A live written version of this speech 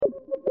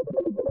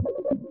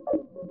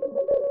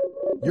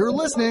You're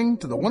listening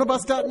to the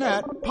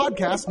oneofus.net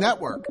podcast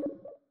network.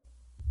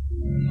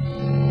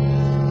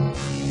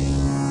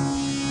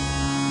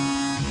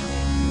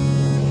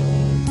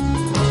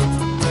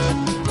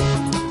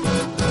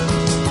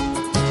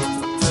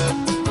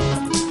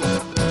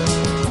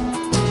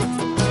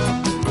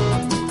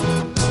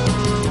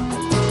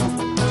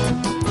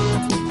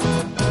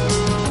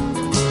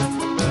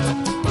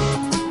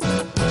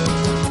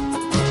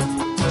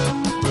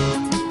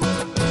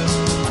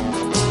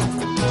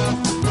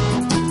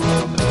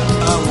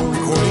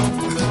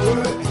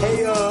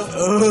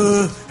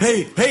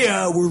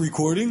 We're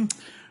recording.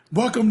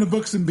 Welcome to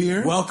Books and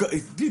Beer. Welcome,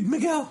 dude,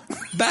 Miguel.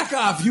 Back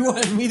off! You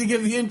wanted me to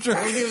give the intro.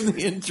 I gave him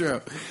the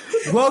intro.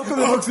 Welcome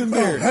to Books and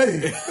Beer.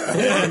 Hey,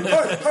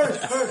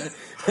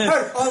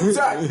 I'm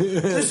sorry.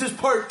 This is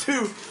part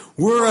 2.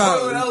 We're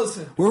Harlan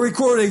Ellison. We're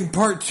recording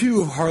part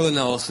 2 of Harlan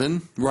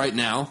Ellison right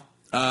now.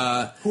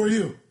 who are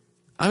you?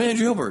 I'm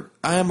Andrew Hilbert.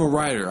 I am a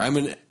writer. I am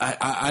an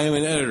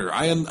editor.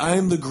 I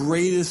am the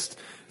greatest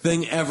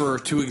thing ever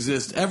to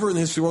exist ever in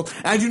the history of the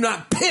world. I do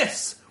not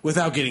piss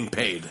without getting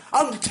paid.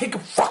 I'm gonna take a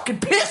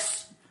fucking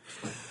piss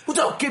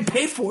without getting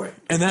paid for it.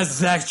 And that's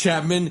Zach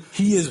Chapman.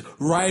 He is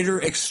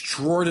writer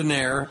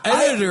extraordinaire,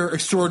 editor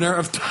extraordinaire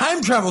of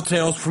time travel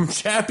tales from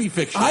Chappie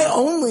Fiction. I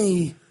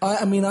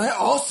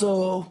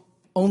also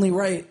only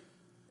write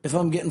if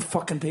I'm getting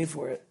fucking paid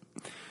for it.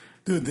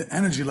 Dude, the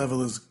energy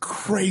level is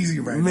crazy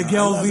right now.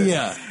 Miguel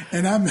Villa.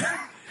 And I'm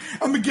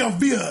Miguel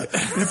Villa.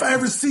 And if I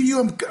ever see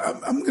you,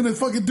 I'm gonna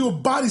fucking do a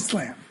body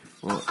slam.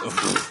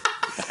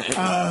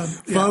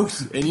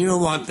 Folks, and you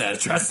don't want that,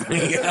 trust me.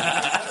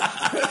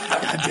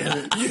 God damn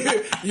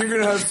it. You're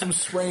gonna have some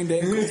sprained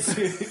ankles.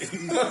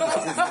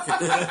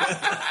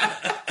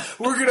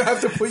 We're gonna have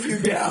to put you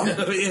down. I'm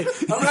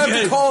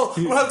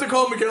gonna have to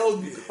call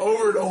Miguel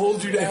over to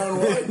hold you down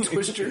while I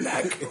twist your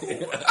neck.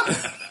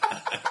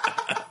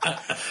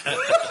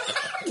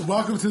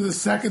 Welcome to the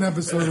second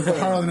episode of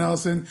Harlan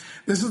Ellison.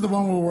 This is the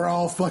one where we're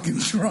all fucking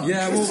drunk.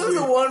 Yeah, This is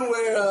the one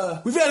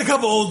where we've had a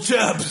couple old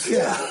chubs.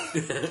 Yeah.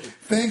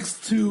 Thanks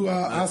to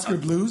Oscar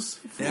Blues,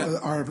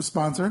 our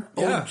sponsor.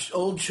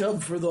 old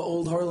chub for the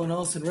old Harlan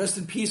Ellison. Rest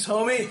in peace,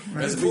 homie.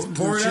 Rest in peace.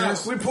 Pour it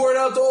out. We poured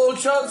out the old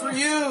chub for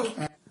you.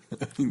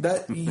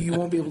 That you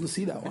won't be able to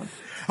see that one.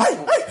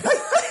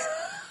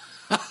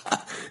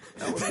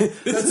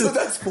 That's what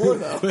that's for,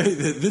 though. Wait,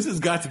 this has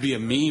got to be a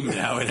meme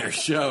now in our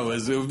show,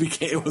 as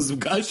it was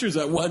Gushers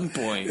at one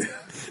point.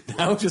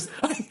 Now it's just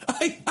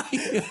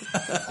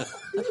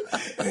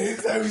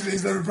Anytime we say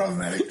something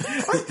problematic.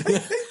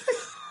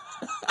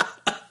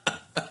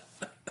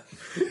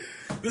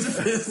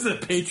 This is a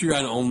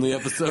Patreon only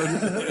episode.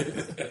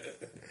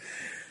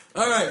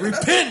 All right,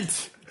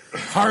 repent,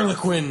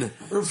 Harlequin.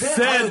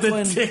 Said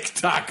Harlequin. the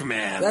TikTok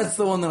man. That's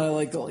the one that I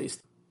like the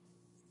least.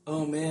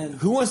 Oh man,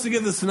 Who wants to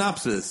give the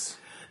synopsis?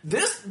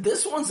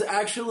 this one's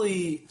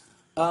actually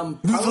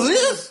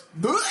This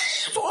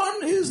one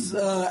is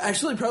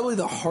actually probably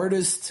the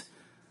hardest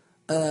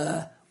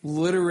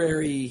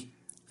literary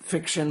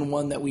fiction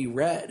one that we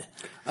read.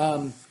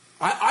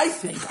 I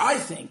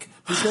think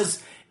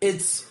because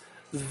it's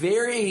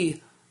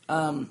very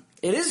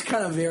it is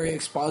kind of very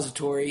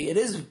expository. It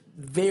is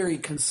very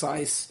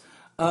concise.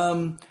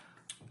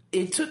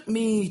 It took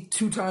me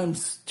 2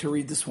 times to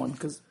read this one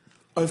because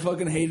I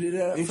fucking hated it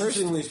at first.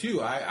 Interestingly,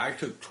 too, I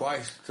took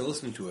twice to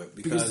listen to it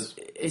because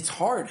it's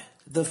hard.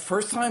 The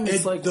first time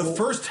it's like the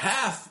first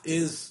half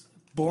is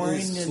boring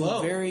is and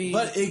slow. very.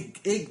 But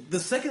the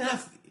second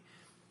half,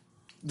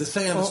 the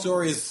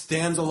story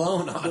stands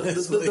alone.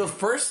 Honestly, The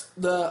first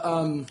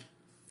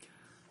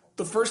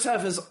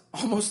half is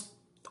almost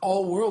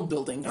all world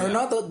building, or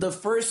not. The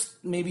first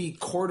maybe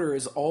quarter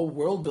is all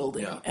world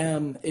building. Yeah.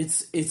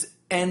 It's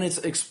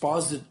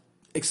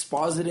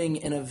expositing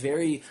in a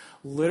very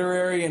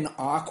literary and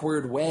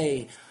awkward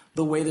way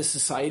the way the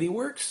society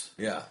works.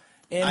 Yeah.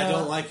 And, I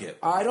don't like it.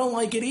 I don't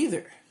like it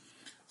either.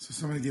 So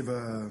somebody give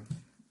a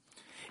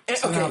Okay,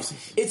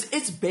 synopsis.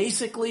 it's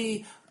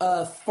basically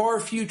a far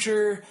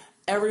future.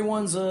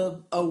 Everyone's a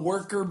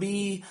worker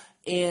bee,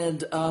 and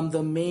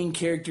the main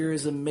character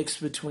is a mix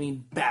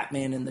between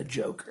Batman and the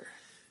Joker.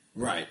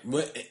 Right.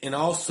 And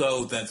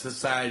also that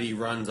society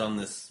runs on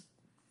this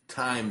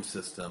time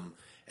system.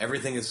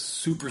 Everything is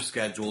super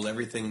scheduled.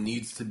 Everything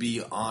needs to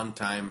be on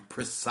time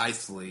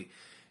precisely.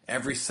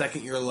 Every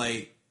second you're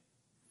late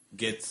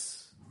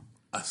gets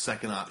a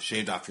second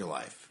shaved off your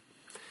life.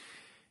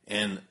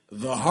 And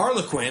the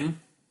Harlequin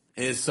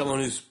is someone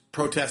who's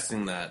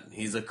protesting that.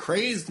 He's a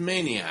crazed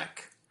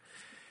maniac.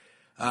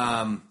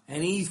 And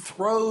he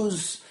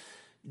throws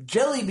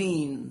jelly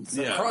beans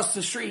Yeah. across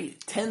the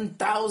street.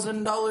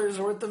 $10,000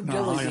 worth of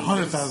jelly beans.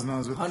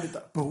 $100,000.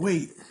 $100,000. But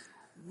wait,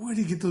 where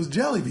did he get those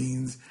jelly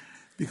beans?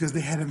 Because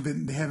they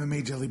haven't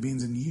made jelly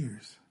beans in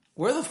years.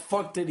 Where the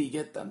fuck did he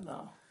get them,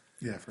 though?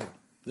 Yeah, for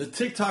The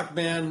TikTok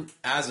man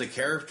as a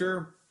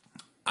character,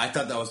 I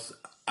thought that was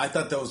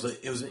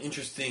it was an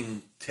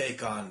interesting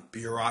take on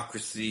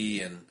bureaucracy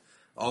and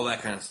all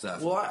that kind of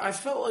stuff. Well, I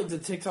felt like the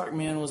TikTok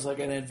man was like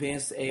an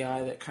advanced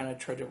AI that kind of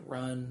tried to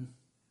run.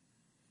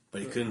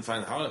 But he couldn't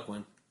find the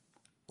Harlequin.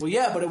 Well,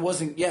 yeah, but it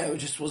wasn't. Yeah, it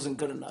just wasn't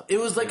good enough. It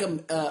was like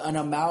an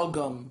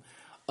amalgam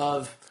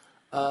of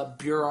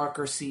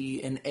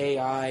bureaucracy and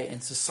AI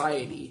and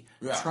society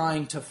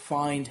trying to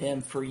find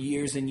him for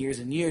years and years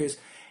and years.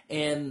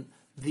 And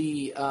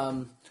the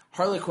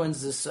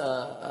Harlequin's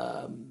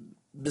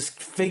this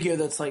figure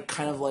that's like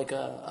kind of like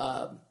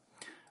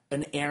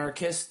an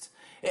anarchist.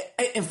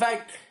 In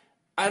fact,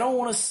 I don't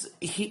want to.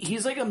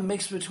 He's like a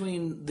mix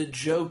between the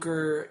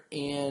Joker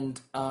and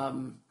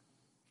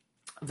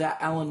that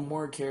Alan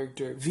Moore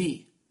character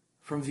V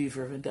from V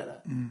for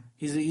Vendetta.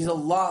 He's a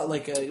lot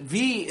like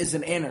V is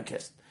an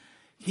anarchist.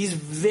 He's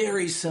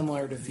very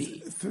similar to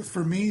V.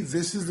 For me,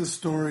 this is the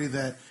story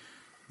that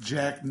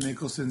Jack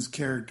Nicholson's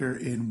character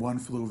in One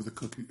Flew Over the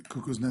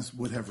Cuckoo's Nest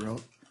would have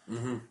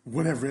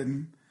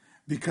written,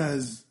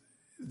 because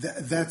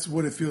that's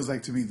what it feels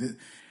like to me. That,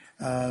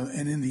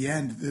 and in the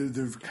end,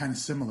 they're kind of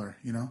similar,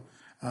 you know.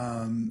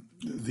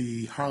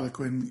 The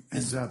Harlequin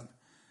ends up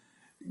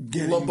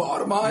getting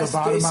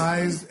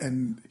lobotomized,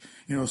 and,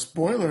 you know,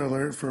 spoiler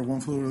alert for One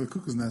Flew Over the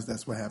Cuckoo's Nest,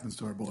 that's what happens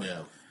to our boy.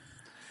 Yeah.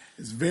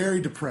 It's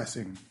very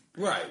depressing.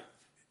 Right.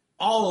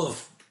 All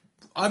of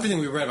everything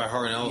we read by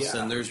Harlan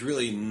Ellison, there's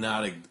really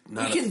not a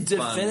we can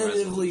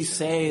definitively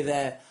say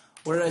that.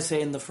 What did I say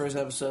in the first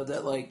episode?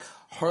 That like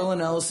Harlan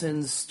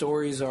Ellison's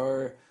stories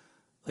are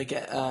like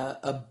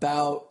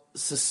about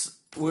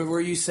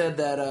where you said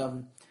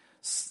that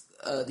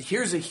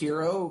here's a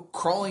hero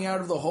crawling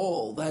out of the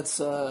hole. That's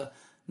not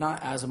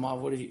Asimov.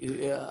 What did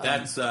you?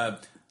 That's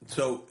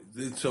so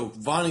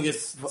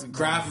Vonnegut's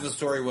graph of the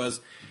story was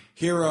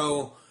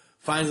hero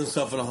finds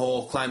himself in a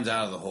hole, climbs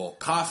out of the hole.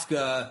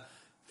 Kafka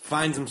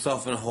finds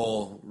himself in a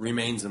hole,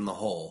 remains in the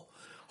hole.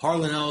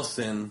 Harlan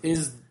Ellison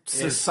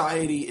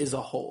society is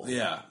a hole.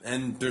 Yeah,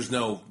 and there's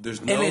no,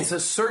 and it's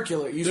a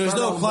circular. There's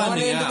no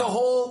climbing into out. the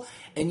hole,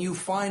 and you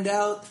find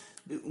out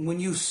when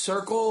you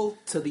circle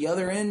to the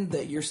other end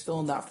that you're still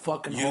in that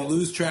fucking hole. You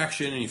lose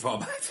traction and you fall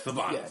back to the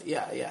bottom.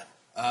 Yeah.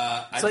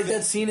 It's like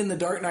that scene in The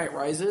Dark Knight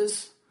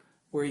Rises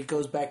where he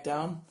goes back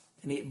down,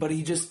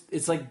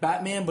 it's like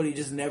Batman, but he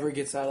just never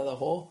gets out of the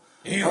hole.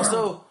 You're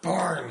also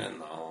born in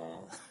the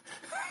hole.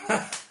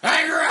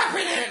 I grew up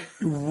in it.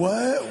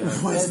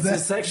 What was that?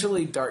 It's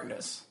actually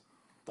darkness.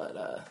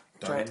 But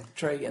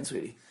try again,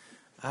 sweetie.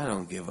 I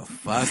don't give a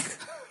fuck.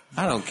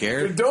 I don't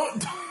care.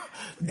 Don't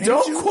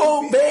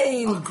quote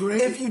Bane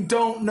if you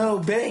don't know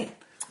Bane.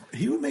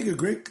 He would make a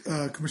great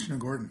Commissioner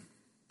Gordon.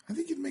 I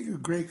think he'd make a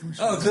great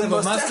Commissioner. Oh, because of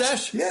a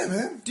mustache? Yeah,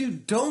 man.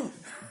 Dude, don't.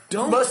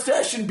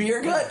 Mustache and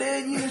beer gut,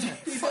 dude.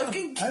 You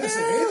fucking I didn't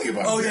say anything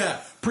about that. yeah.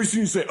 Pretty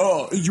soon you say,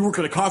 "Oh, you work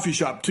at a coffee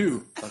shop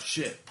too." Oh,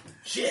 shit.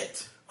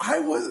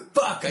 I was.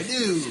 Fuck, I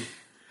do.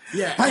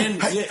 Yeah,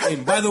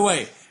 and by the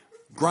way,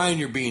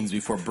 grind your beans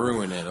before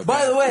brewing it. Okay?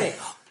 By the way,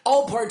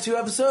 all part 2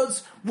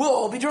 episodes will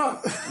all be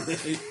drunk.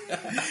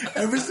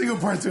 Every single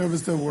part 2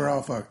 episode, we're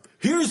all fucked.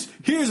 Here's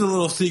a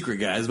little secret,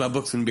 guys, about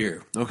books and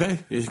beer. Okay,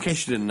 in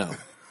case you didn't know,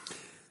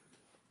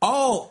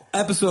 all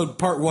episode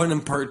part 1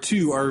 and part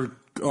 2 are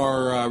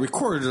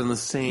recorded on the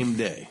same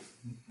day,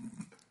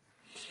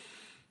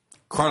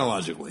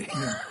 chronologically.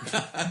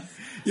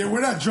 Yeah,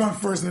 we're not drunk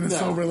first and then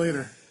sober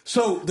later.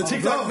 So the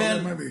TikTok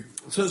that might man. be.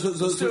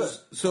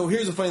 So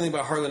here's the funny thing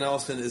about Harlan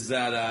Ellison is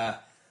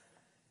that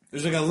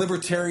there's like a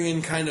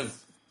libertarian kind of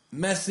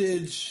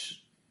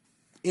message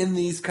in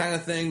these kind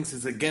of things.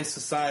 It's against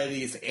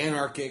society. It's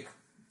anarchic.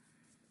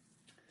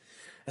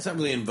 That's not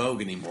really in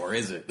vogue anymore,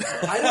 is it?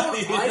 I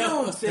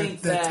don't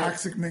think that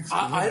toxic mix.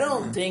 I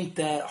don't think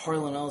that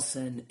Harlan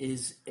Ellison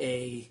is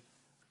a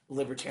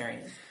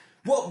libertarian.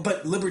 Well,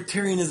 but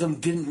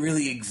libertarianism didn't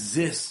really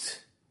exist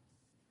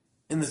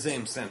in the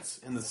same sense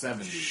in the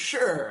 70s.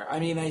 Sure. I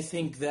mean, I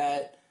think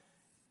that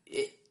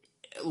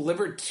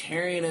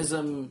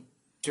libertarianism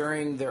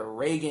during the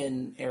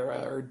Reagan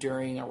era or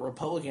during a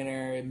Republican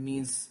era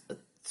means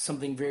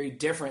something very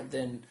different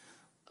than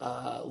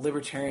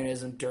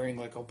libertarianism during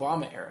like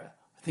Obama era.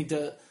 I think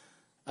that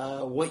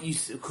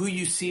who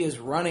you see as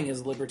running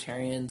as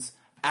libertarians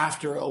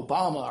after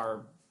Obama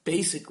are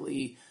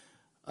basically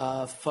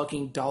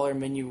fucking dollar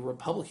menu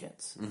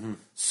Republicans. Mm-hmm.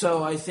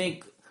 So I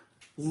think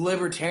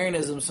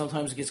libertarianism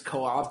sometimes gets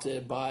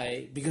co-opted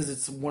because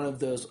it's one of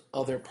those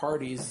other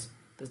parties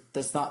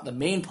that's not the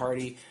main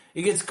party.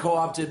 It gets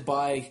co-opted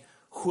by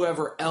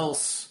whoever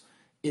else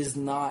is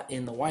not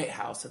in the White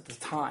House at the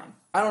time.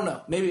 I don't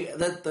know. Maybe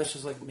that's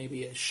just like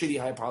maybe a shitty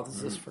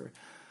hypothesis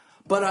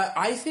but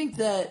I think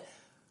that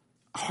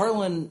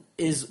Harlan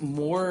is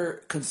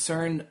more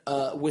concerned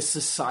with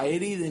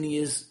society than he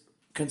is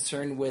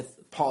concerned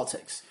with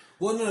politics.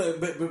 Well, no,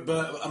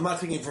 but I'm not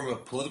taking it from a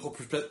political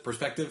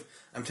perspective.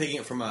 I'm taking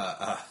it from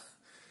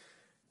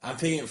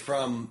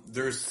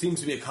there seems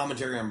to be a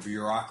commentary on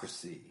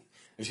bureaucracy.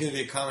 There seems to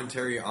be a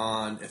commentary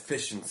on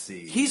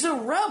efficiency. He's a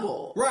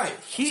rebel. Right.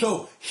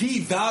 So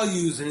he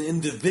values an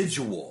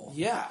individual.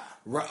 Yeah.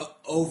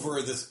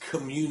 Over this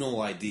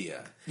communal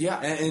idea. Yeah.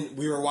 And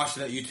we were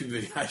watching that YouTube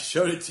video. I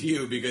showed it to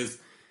you because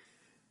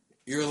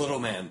you're a little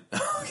man.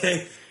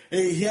 Okay?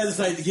 He has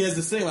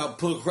this thing about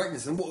political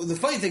correctness. And the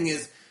funny thing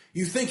is,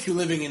 you think you're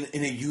living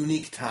in a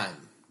unique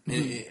time.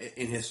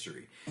 in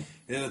history.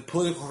 The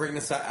political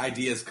correctness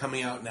idea is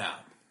coming out now.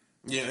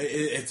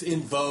 It's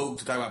in vogue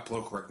to talk about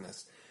political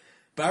correctness.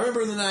 But I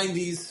remember in the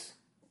 90s,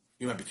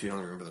 you might be too young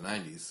to remember the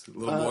 90s,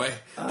 little boy.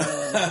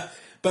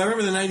 But I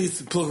remember the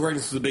 90s, political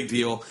correctness was a big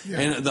deal. Yeah.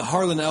 And the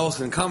Harlan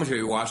Ellison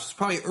commentary we watched was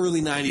probably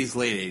early 90s,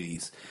 late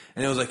 80s.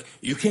 And it was like,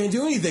 you can't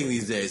do anything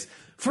these days.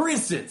 For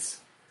instance,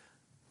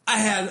 I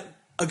had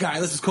a guy,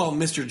 let's just call him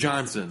Mr.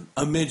 Johnson,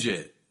 a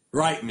midget,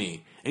 write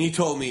me. And he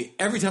told me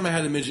every time I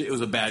had a midget, it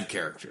was a bad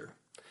character.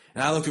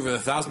 And I looked over the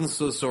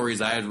thousands of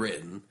stories I had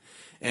written,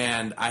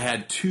 and I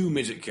had 2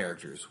 midget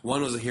characters.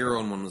 One was a hero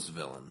and one was a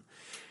villain.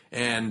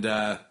 And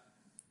the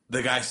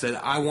guy said,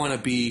 I want to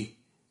be...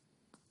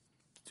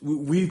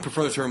 We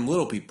prefer the term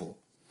little people.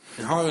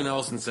 And Harlan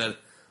Ellison said,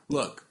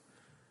 look,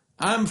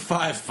 I'm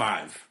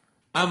 5'5".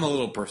 I'm a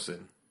little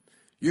person.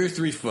 You're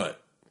 3 foot.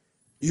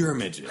 You're a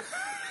midget.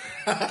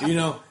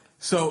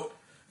 So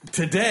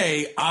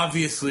today,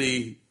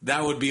 obviously,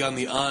 that would be on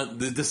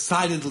the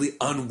decidedly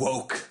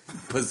unwoke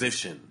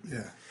position.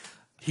 Yeah.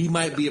 He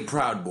might be a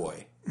proud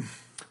boy.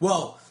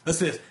 Well, let's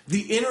say this.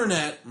 The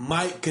internet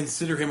might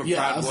consider him a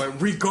proud boy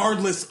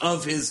regardless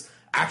of his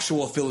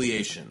actual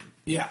affiliation.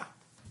 Yeah.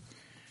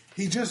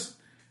 He just,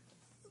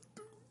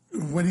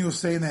 when he was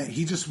saying that,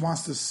 he just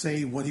wants to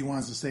say what he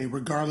wants to say,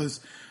 regardless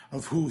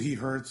of who he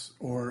hurts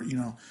or,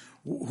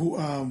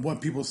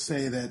 what people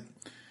say that,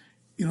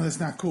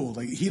 that's not cool.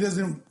 Like he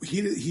doesn't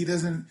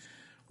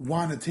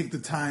want to take the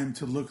time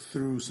to look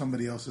through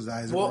somebody else's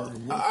eyes. Well,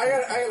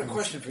 I got a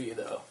question for you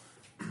though.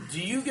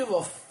 Do you give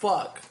a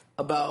fuck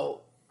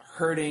about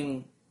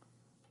hurting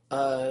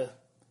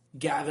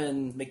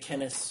Gavin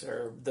McInnes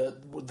or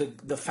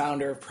the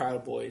founder of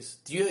Proud Boys?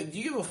 Do you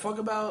give a fuck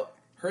about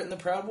hurting the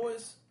Proud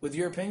Boys? With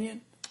your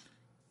opinion?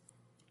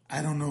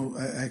 I don't know.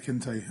 I can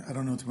tell you. I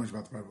don't know too much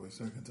about the Proud Boys,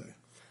 so I can tell you.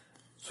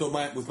 So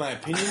with my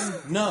opinion,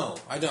 no,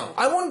 I don't.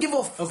 I won't give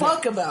a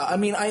fuck about. I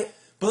mean,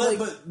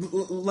 But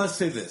let's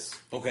say this,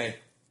 okay?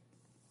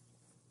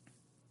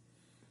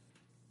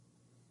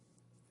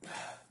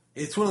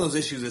 It's one of those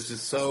issues that's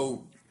just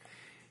so...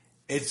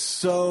 It's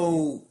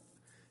so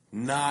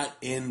not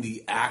in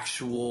the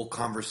actual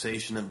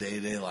conversation of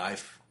day-to-day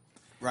life,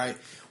 right?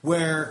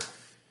 Where...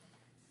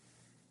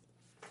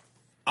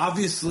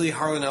 Obviously,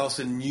 Harlan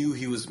Ellison knew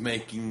he was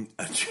making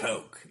a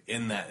joke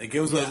in that. Like,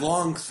 it was a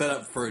long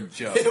setup for a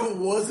joke. It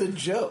was a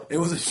joke. It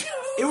was a joke.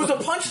 It was a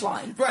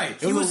punchline.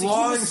 Right. It was a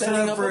long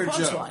setup for a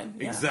joke.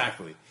 Yeah.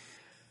 Exactly.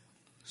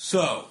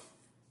 So,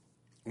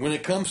 when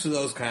it comes to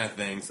those kind of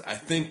things, I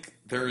think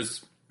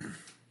there's...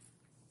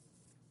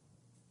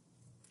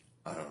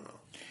 I don't know.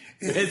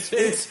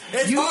 It's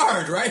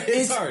hard, right?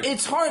 It's hard.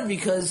 It's hard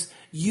because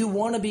you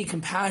want to be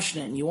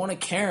compassionate and you want to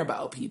care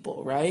about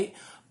people, right?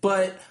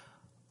 But...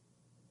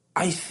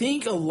 I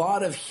think a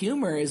lot of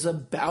humor is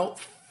about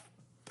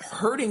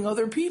hurting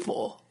other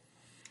people.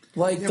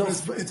 Like but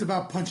it's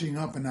about punching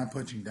up and not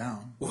punching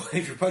down. Well,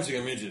 if you're punching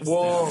a midget,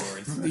 well,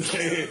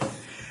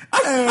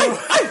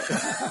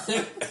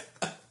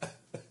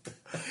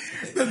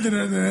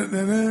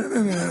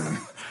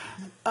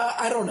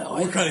 I don't know.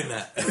 We're cutting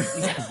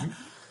that.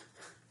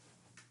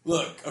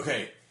 Look,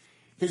 okay.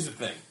 Here's the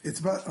thing. It's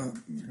about.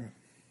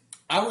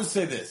 I would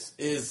say this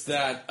is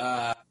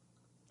that.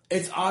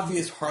 It's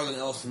obvious Harlan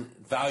Ellison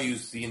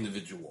values the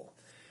individual.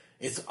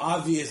 It's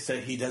obvious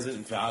that he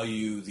doesn't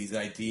value these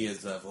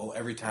ideas of,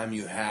 every time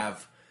you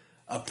have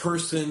a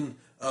person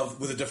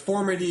with a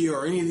deformity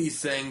or any of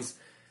these things,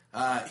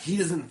 he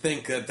doesn't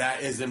think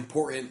that is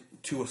important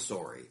to a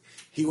story.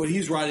 What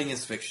he's writing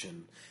is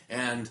fiction.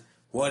 And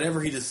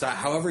however he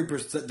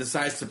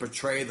decides to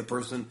portray the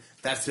person,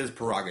 that's his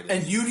prerogative.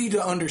 And you need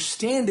to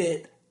understand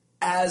it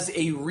as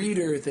a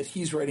reader that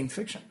he's writing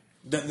fiction.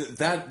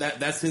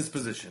 That's his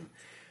position.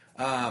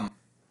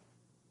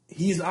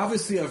 He's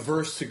obviously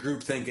averse to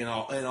groupthink in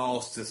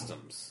all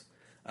systems.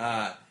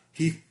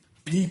 He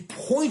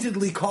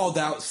pointedly called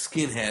out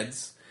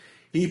skinheads.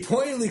 He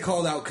pointedly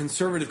called out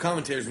conservative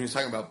commentators when he was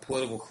talking about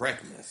political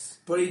correctness.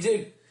 But he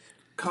did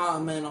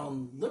comment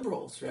on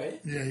liberals, right?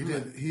 Yeah, he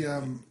did.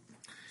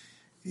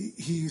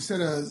 He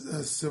said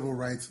a civil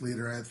rights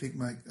leader. I think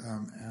I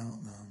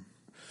don't know.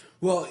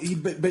 Well,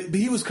 but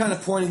he was kind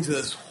of pointing to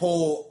this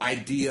whole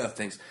idea of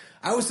things.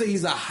 I would say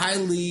he's a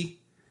highly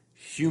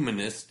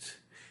humanist,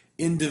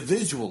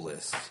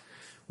 individualist,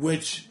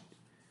 which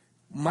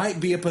might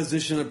be a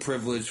position of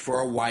privilege for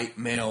a white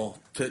male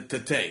to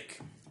take.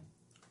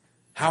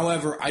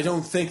 However, I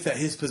don't think that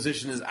his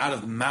position is out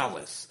of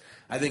malice.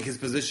 I think his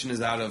position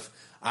is out of,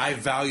 I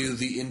value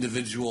the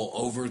individual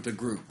over the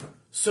group.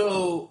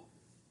 So,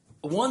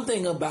 one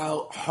thing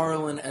about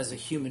Harlan as a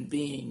human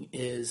being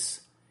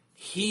is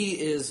he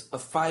is a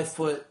 5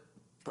 foot...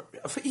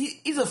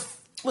 He's a...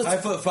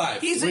 5'5".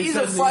 He's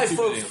a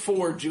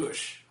 5'4"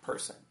 Jewish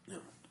person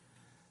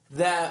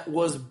that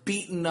was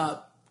beaten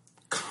up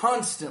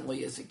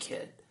constantly as a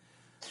kid.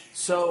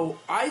 So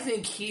I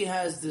think he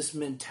has this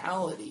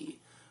mentality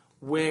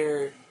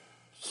where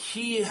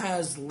he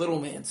has little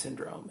man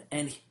syndrome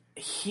and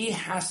he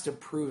has to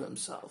prove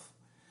himself.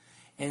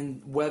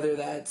 And whether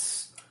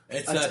that's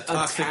It's a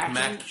toxic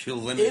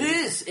masculinity. It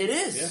is. It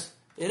is.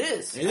 Yeah. It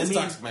is. It is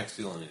toxic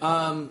masculinity.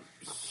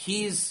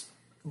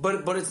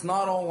 But it's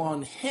not all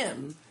on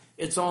him.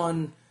 It's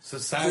on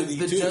society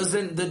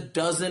the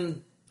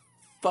dozen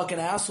fucking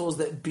assholes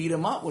that beat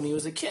him up when he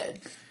was a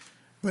kid.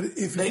 But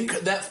if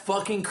that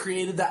fucking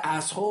created the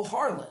asshole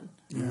Harlan.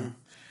 Yeah.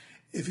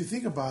 If you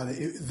think about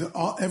it,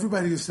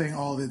 everybody who's saying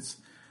all this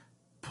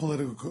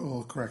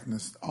political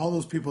correctness, all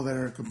those people that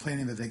are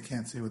complaining that they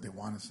can't say what they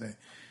want to say,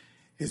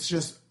 it's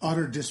just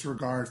utter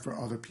disregard for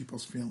other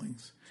people's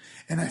feelings.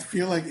 And I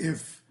feel like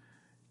if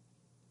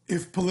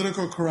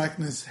political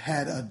correctness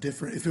had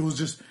if it was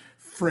just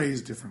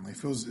phrased differently,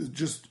 if it was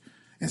just,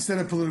 instead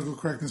of political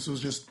correctness, it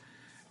was just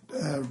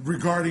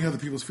regarding other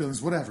people's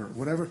feelings,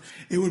 whatever,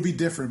 it would be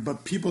different.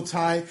 But people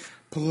tie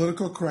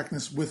political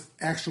correctness with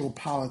actual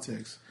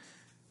politics.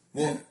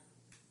 Well,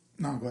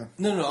 no, go ahead.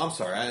 No, I'm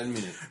sorry. I didn't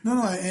mean it.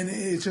 No, and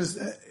it just,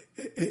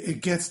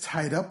 it gets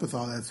tied up with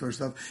all that sort of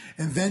stuff.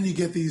 And then you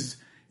get these,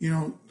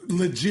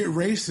 legit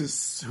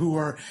racists who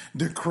are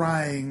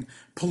decrying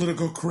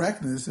political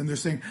correctness, and they're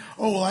saying,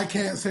 oh, well, I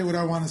can't say what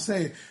I want to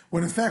say.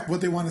 When in fact, what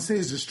they want to say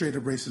is just straight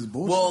up racist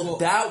bullshit. Well,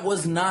 that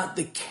was not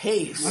the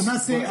case. I'm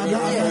not saying, I'm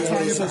not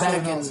talking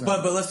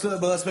about but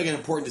let's make an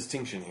important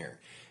distinction here.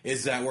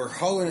 Is that where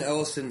Harlan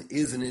Ellison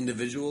is an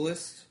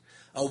individualist,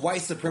 a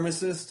white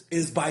supremacist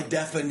is by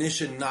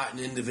definition not an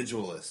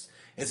individualist.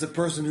 It's a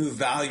person who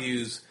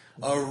values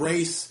a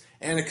race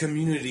and a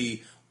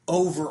community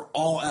over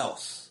all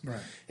else. Right.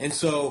 And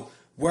so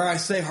where I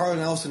say Harlan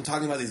Ellison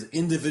talking about these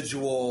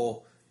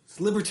individual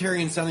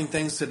libertarian sounding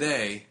things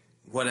today,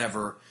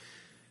 whatever,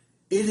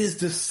 it is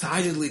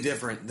decidedly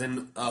different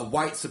than a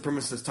white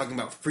supremacist talking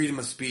about freedom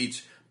of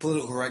speech,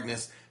 political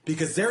correctness,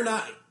 because they're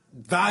not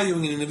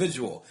valuing an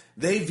individual.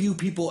 They view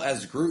people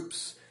as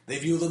groups. They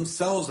view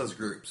themselves as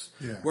groups.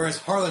 Yeah. Whereas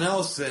Harlan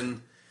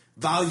Ellison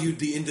valued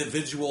the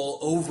individual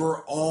over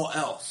all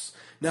else.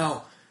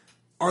 Now,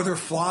 are there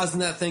flaws in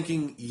that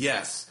thinking?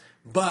 Yes.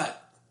 But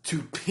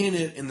to pin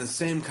it in the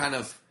same paint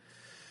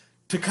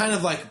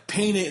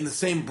it in the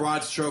same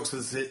broad strokes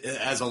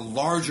as a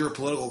larger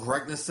political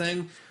correctness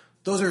thing,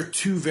 those are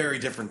two very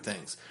different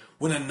things.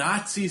 When a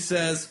Nazi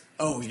says,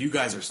 oh, you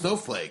guys are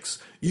snowflakes,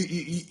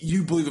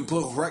 you believe in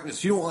political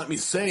correctness, you don't let me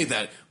say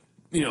that,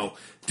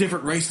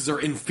 different races are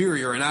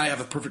inferior and I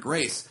have a perfect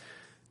race.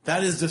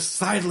 That is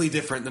decidedly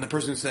different than a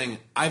person who's saying,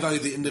 I value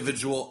the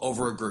individual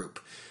over a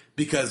group.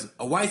 Because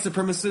a white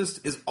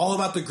supremacist is all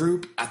about the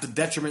group at the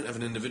detriment of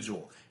an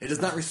individual. It does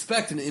not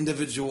respect an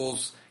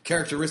individual's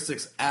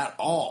characteristics at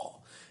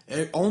all.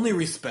 It only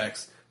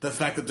respects the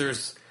fact that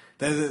there's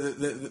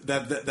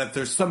that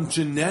there's some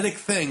genetic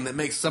thing that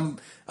makes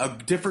a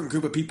different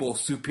group of people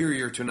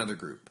superior to another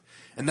group,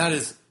 and that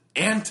is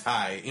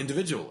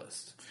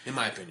anti-individualist, in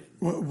my opinion.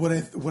 What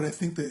I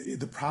think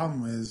the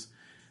problem is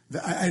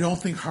that I don't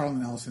think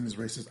Harlan Ellison is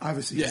racist.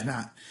 Obviously, he's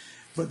not.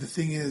 But the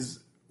thing is,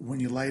 when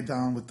you lie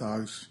down with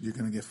dogs, you're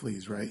going to get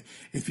fleas, right?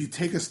 If you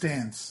take a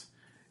stance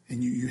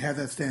and you have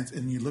that stance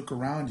and you look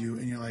around you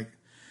and you're like,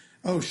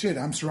 oh shit,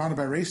 I'm surrounded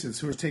by racists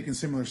who are taking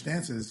similar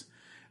stances,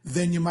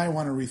 then you might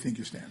want to rethink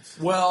your stance.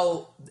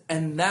 Well,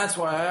 and that's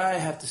why I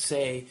have to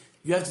say,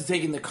 you have to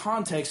take in the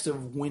context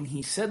of when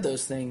he said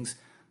those things.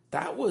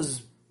 That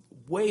was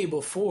way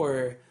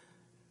before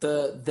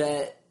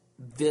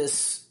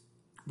this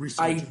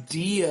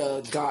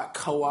idea got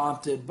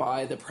co-opted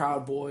by the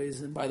Proud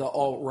Boys and by the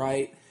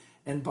alt-right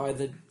and by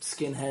the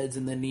skinheads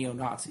and the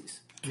neo-Nazis.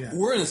 Yeah.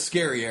 We're in a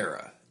scary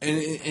era.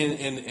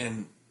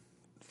 And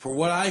for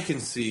what I can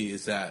see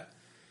is that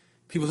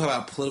people talk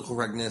about political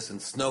correctness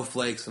and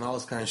snowflakes and all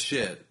this kind of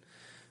shit.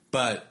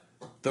 But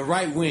the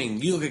right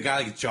wing, you look at a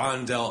guy like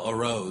John Del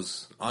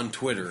Arroz on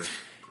Twitter,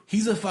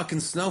 he's a fucking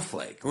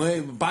snowflake.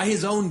 By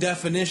his own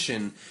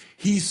definition,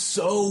 he's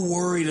so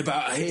worried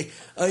about,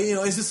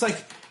 it's just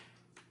like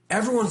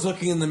everyone's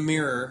looking in the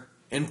mirror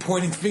and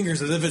pointing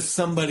fingers as if it's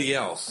somebody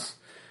else.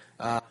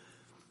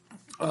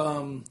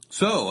 Oh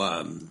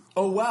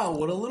wow,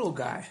 what a little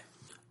guy.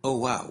 Oh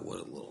wow,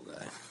 what a little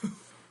guy.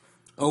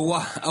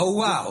 Oh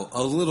wow,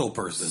 a little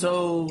person.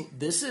 So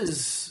this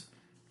is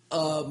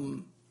a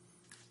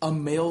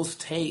male's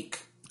take.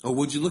 Oh,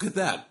 would you look at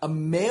that? A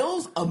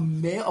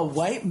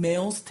white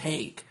male's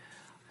take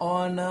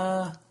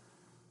on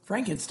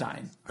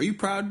Frankenstein. Are you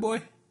proud,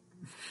 boy?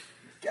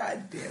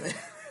 God damn it.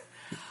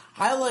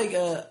 I like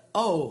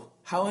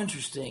how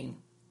interesting.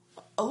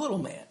 A little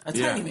man. A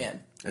tiny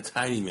man. A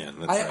tiny man.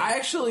 That's I right. I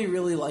actually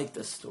really like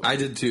this story. I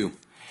did too.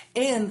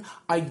 And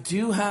I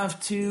do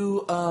have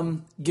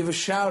to give a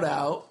shout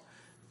out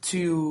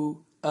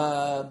to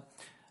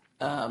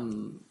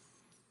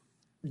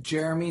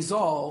Jeremy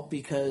Zoll,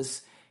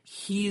 because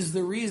he's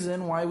the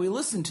reason why we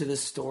listened to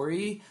this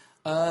story.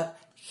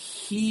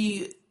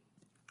 He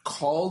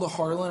called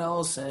Harlan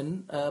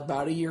Ellison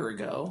about a year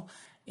ago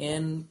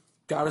and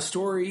got a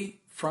story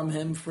from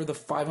him for the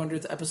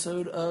 500th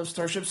episode of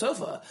Starship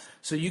Sofa.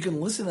 So you can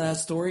listen to that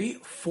story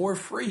for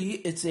free.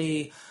 It's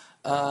a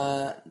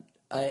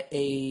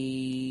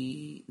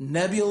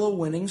Nebula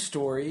winning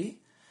story,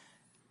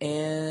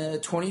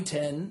 And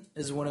 2010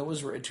 is when it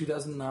was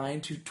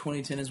 2009 to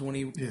 2010 is when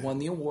he won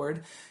the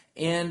award.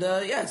 And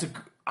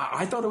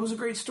I thought it was a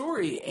great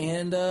story.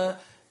 And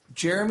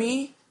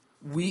Jeremy,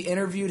 we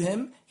interviewed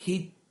him.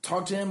 He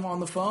talked to him on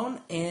the phone,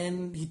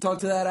 and he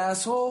talked to that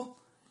asshole,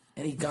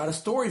 and he got a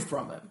story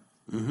from him.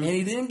 And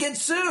he didn't get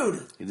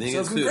sued.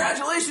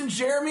 Congratulations,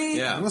 Jeremy.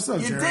 Yeah. What's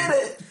up, You Jeremy?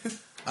 did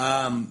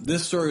it.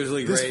 This story was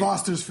really great. This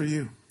Foster's for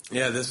you.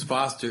 Yeah, this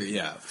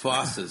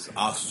Foster's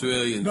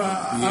Australian. No,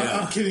 yeah.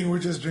 I'm kidding. We're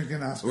just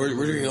drinking Oscar. We're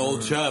drinking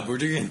Old Chub. We're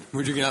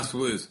drinking Oscar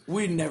Blues.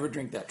 We never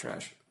drink that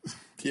trash.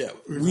 Yeah,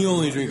 we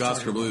only drink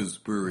Oscar Blues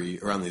Brewery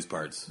around these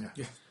parts.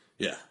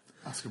 Yeah.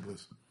 Oscar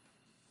Blues.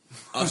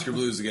 Oscar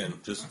Blues again,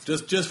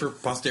 just for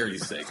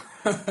posterity's sake.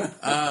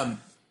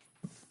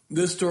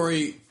 This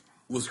story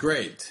was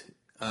great.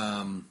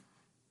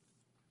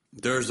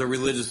 There's a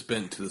religious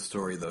bent to the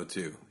story, though,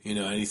 too. You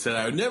know, and he said,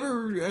 I'd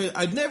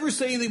never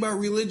say anything about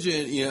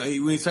religion. You know,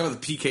 when he's talking about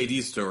the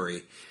PKD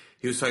story,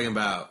 he was talking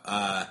about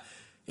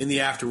in the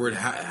afterword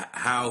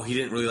how he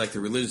didn't really like the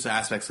religious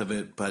aspects of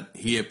it, but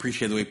he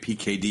appreciated the way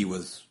PKD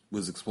was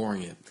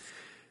exploring it.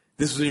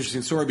 This was an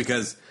interesting story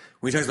because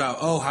when he talks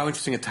about, how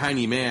interesting a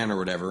tiny man or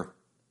whatever,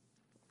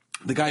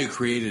 the guy who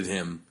created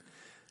him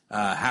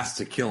has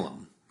to kill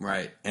him.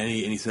 Right, and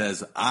he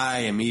says,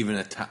 I am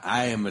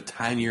a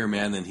tinier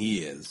man than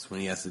he is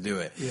when he has to do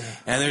it. Yeah.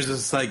 And there's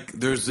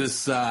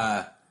this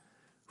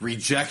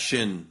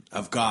rejection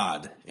of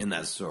God in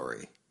that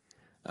story,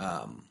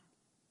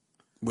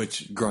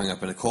 which growing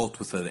up in a cult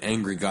with an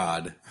angry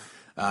God,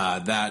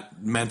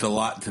 that meant a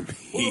lot to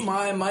me.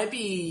 Well, it might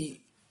be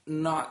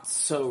not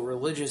so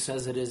religious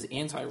as it is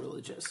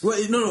anti-religious.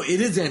 Well, no, it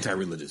is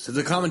anti-religious. It's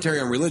a commentary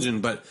on religion,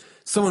 but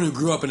someone who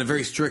grew up in a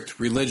very strict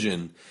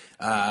religion.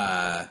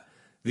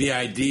 The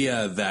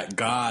idea that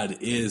God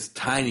is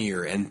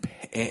tinier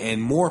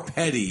and more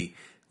petty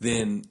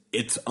than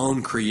its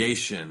own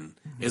creation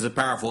is a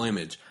powerful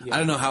image. Yeah. I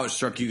don't know how it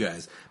struck you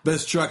guys, but it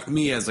struck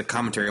me as a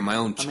commentary on my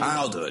own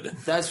childhood.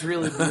 That's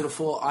really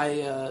beautiful.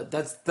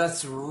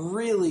 That's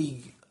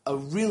really a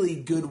really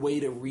good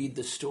way to read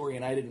the story,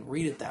 and I didn't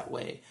read it that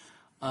way.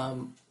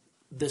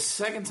 The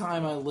second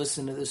time I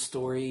listened to this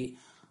story,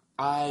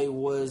 I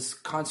was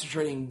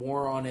concentrating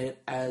more on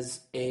it as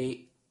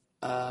a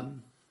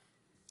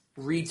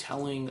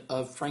retelling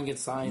of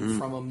Frankenstein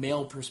from a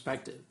male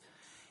perspective,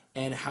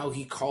 and how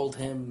he called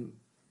him.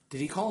 Did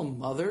he call him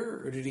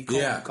Mother, or did he call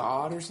him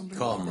God or something?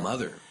 Call him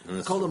Mother.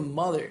 He called him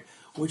Mother,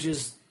 which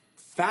is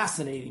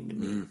fascinating to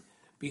me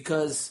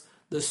because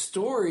the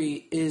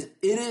story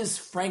is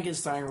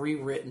Frankenstein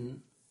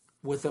rewritten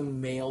with a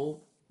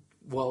male.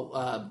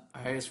 Well,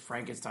 I guess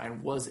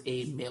Frankenstein was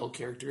a male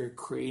character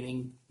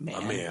creating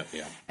man.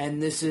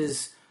 And this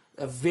is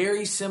a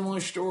very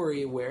similar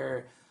story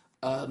where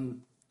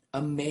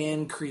a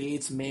man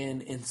creates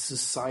man and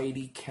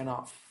society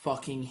cannot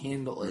fucking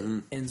handle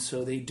it. And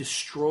so they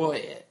destroy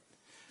it.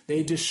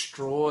 They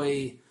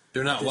destroy...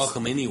 They're not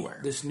welcome anywhere.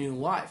 This new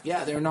life.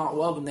 Yeah, they're not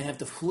welcome. They have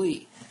to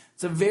flee.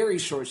 It's a very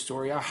short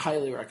story. I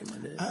highly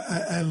recommend it.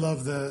 I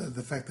love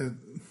the fact that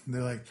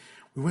they're like,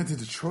 we went to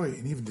Detroit,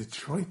 and even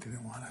Detroit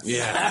didn't want us.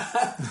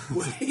 Yeah.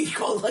 He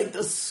called like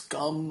the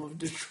scum of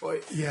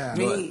Detroit. Yeah.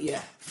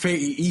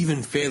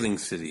 Even failing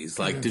cities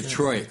like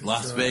Detroit,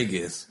 Las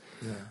Vegas.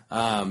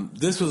 Yeah.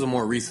 This was a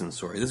more recent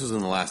story. This was in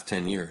the last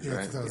 10 years,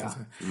 right?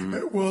 2010.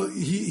 Yeah. Well,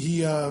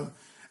 he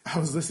I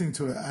was listening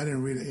to it. I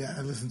didn't read it yet.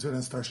 I listened to it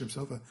on Starship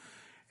Sofa.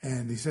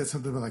 And he said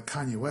something about like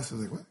Kanye West. I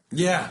was like, what?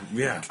 Yeah.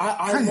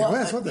 Kanye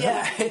West? What the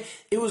hell?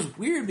 It was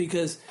weird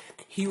because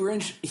he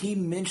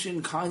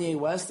mentioned Kanye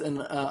West and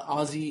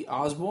Ozzy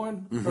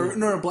Osbourne,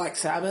 or Black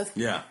Sabbath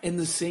in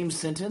the same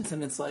sentence.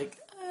 And it's like...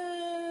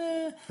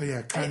 But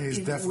yeah, Kanye's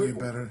definitely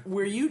better.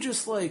 Were you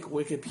just like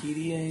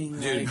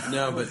Wikipediaing? Dude,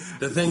 no, but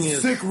the thing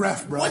is... Sick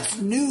ref, bro. What's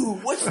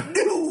new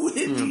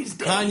in these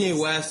days? Kanye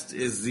West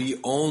is the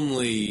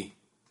only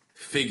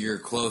figure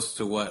close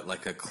to what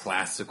like a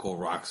classical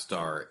rock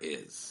star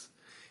is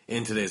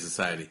in today's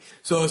society.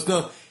 So it's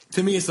no...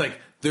 To me, it's like,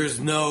 there's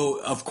no...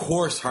 Of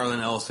course Harlan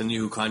Ellison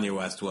knew who Kanye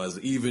West was,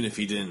 even if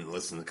he didn't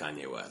listen to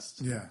Kanye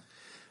West. Yeah.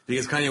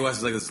 Because Kanye West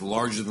is like this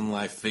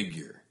larger-than-life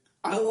figure.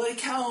 I like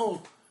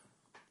how...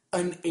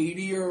 an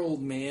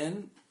 80-year-old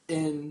man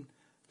in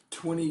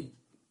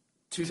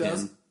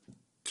 2009,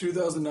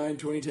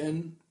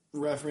 2010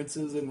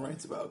 references and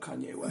writes about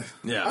Kanye West.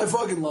 Yeah. I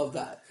fucking love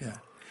that.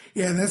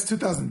 Yeah, and that's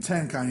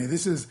 2010 Kanye.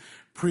 This is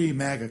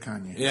pre-MAGA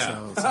Kanye.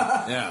 Yeah. So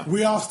Yeah.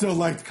 we all still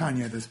liked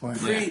Kanye at this point.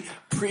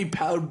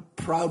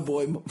 Proud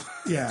Boy.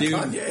 Yeah. Dude.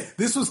 Kanye.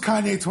 This was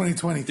Kanye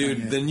 2020 Dude,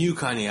 Kanye. the new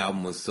Kanye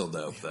album was still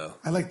dope, though.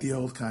 I like the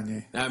old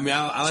Kanye. I mean,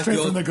 I like Straight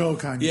the old... from the go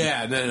Kanye.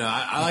 Yeah, no.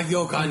 I like the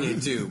old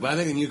Kanye, too. But I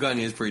think the new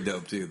Kanye is pretty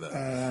dope, too, though.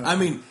 I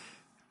mean,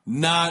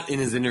 not in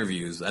his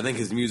interviews. I think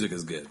his music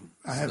is good.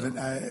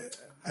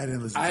 I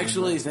didn't listen to I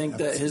actually him, think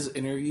that his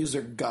interviews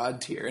are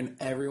god tier, and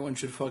everyone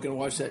should fucking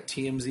watch that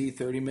TMZ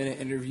 30-minute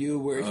interview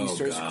where he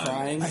starts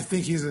crying. I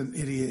think he's an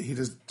idiot. He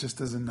just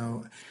doesn't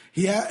know.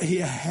 He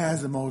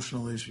has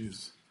emotional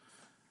issues.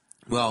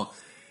 Well,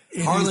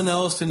 Harlan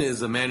Ellison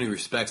is a man who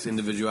respects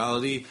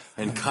individuality,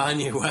 and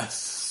Kanye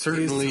West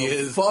certainly He's a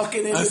is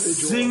fucking a individual.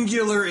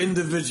 singular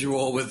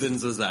individual within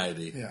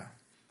society. Yeah.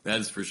 That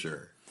is for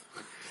sure.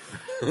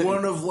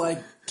 One of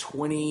like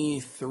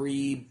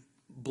 23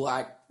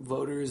 black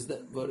voters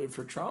that voted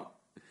for Trump.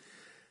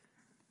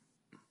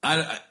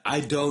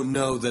 I don't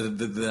know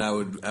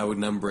that I would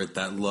number it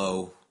that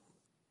low.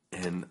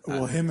 And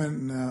Well, him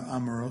and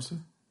Omarosa.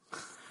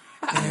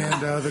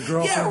 And the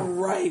girlfriend. Yeah,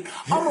 right.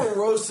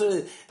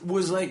 Omarosa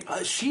was like,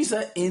 she's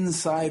an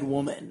inside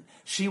woman.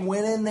 She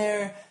went in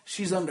there.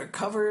 She's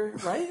undercover,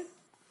 right?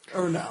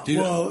 Or no? Dude,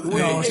 Well, wait,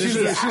 no, is she's she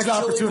she's actually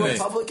opportunist.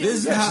 Republican? This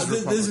is Yeah, how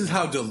she's this is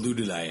how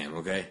deluded I am.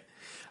 Okay,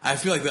 I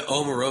feel like the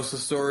Omarosa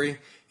story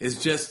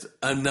is just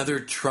another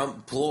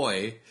Trump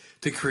ploy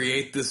to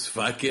create this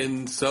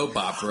fucking soap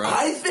opera.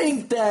 I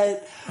think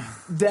that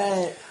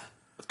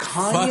Kanye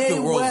Fuck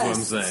the world is what I'm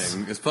West,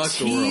 saying. It's fuck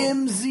the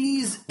world.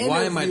 TMZ's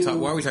interview,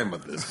 Why are we talking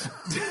about this?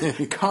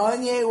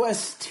 Kanye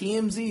West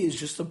TMZ is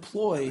just a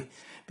ploy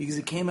because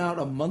it came out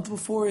a month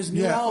before his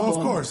new Yeah, album. of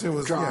course. It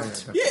was.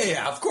 dropped.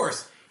 Yeah, of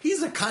course.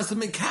 He's a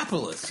consummate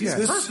capitalist. He's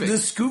Yeah. perfect. The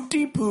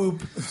Scoop-D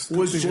Poop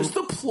was just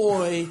a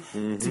ploy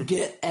to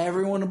get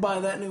everyone to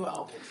buy that new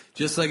album.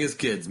 Just like his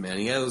kids, man.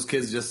 He had those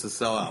kids just to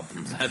sell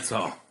albums. That's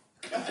all.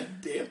 God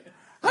damn it.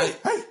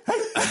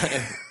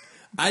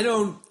 I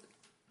don't.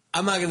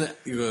 I'm not gonna.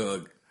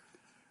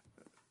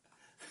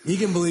 He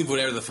can believe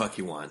whatever the fuck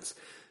he wants.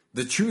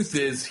 The truth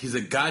is, he's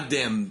a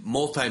goddamn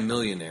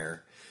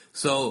multimillionaire.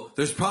 So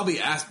there's probably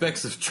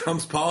aspects of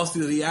Trump's policy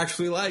that he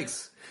actually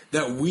likes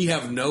that we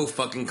have no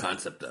fucking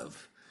concept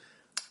of.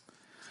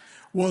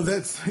 Well,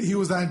 he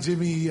was on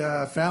Jimmy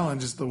Fallon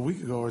just a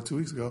week ago or 2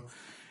 weeks ago.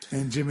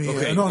 And Jimmy,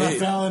 Okay, no, not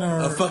Fallon, or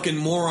a fucking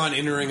moron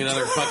entering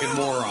another fucking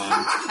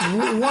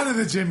moron. one of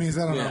the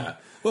Jimmys, I don't know. Yeah.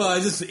 Well,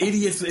 it's just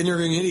idiots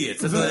entering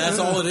idiots. That's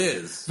all it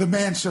is. The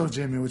Man Show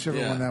Jimmy, whichever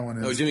one that one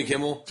is. Oh, Jimmy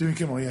Kimmel? Jimmy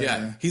Kimmel,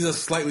 yeah. He's a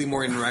slightly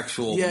more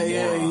intellectual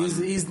Yeah, moron.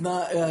 he's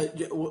not.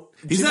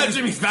 He's not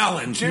Jimmy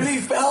Fallon. Jimmy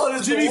Fallon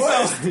is Jimmy the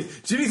worst. Fallon.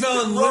 Jimmy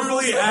Fallon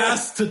literally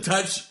asked to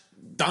touch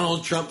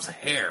Donald Trump's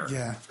hair.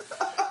 Yeah.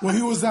 Well,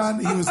 he was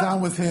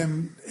on with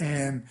him,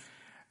 and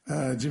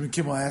Jimmy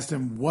Kimmel asked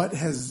him, what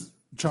has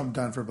Trump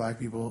done for black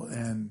people?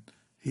 And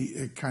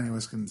Kanye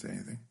West couldn't say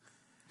anything.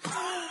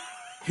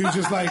 He was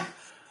just like,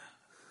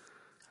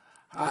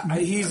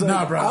 He's Nah,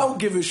 like, bro. I don't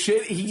give a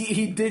shit.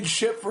 He did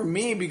shit for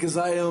me because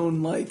I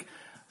own like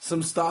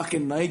some stock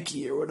in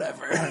Nike or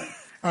whatever.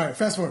 all right,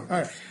 fast forward.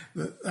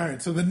 All right.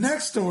 So the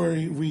next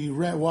story we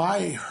read,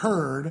 I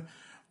heard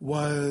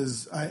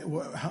was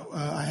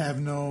I have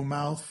no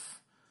mouth.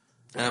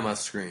 I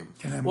must scream.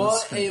 And I Well,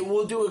 must scream.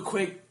 we'll do a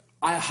quick.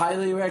 I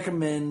highly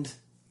recommend.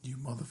 You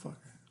motherfucker.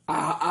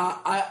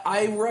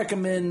 I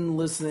recommend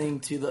listening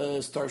to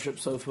the Starship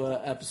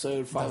Sofa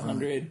episode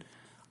 500.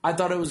 I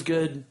thought it was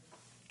good.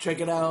 Check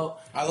it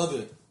out. I love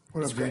it.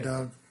 What up, great.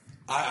 J-Dog?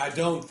 I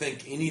don't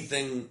think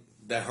anything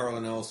that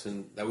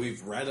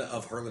we've read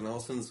of Harlan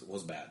Ellison's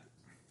was bad.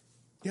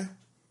 Yeah.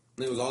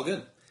 It was all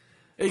good.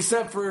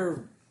 Except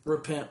for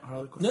Repent,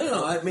 Harlequin.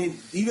 No. I mean,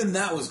 even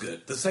that was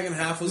good. The second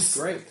half was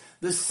great.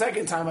 The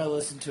second time I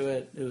listened to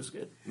it, it was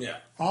good. Yeah.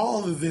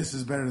 All of this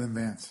is better than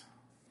Vance.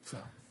 So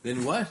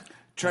Then what?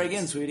 Try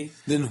again, sweetie.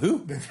 Then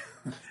who?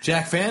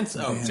 Jack Vance?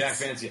 Oh, Vance. Jack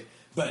Vance, yeah.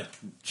 But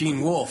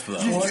Gene Wolfe, though.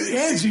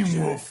 and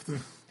Gene Wolfe.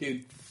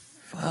 Dude,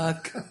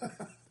 fuck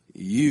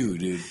you,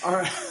 dude.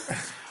 All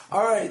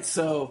right.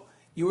 So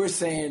you were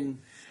saying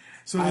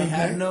So I the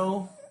had ne-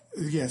 no.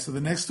 Yeah. So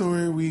the next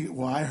story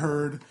I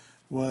heard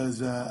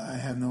was I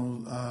have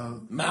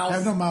no Mouth. I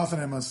have no mouth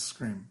and I must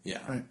scream. Yeah.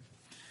 Right.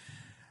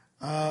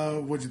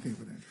 What'd you think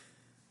of it?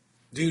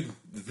 Dude,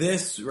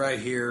 this right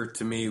here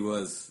to me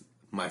was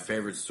my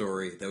favorite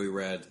story that we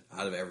read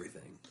out of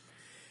everything.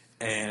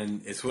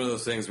 And it's one of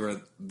those things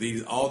where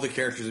all the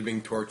characters are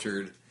being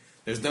tortured.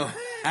 There's no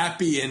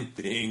happy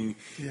ending.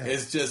 Yeah.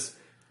 It's just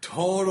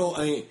total.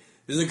 I mean,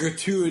 there's a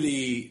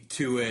gratuity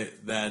to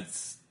it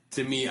that's,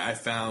 to me, I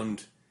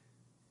found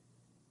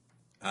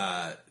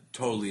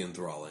totally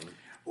enthralling.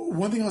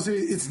 One thing I'll say,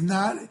 it's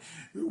not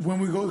when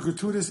we go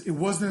gratuitous. It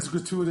wasn't as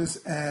gratuitous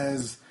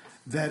as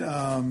that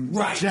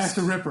Right. Jack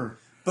the Ripper.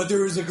 But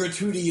there was a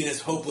gratuity in his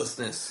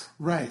hopelessness.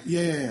 Right.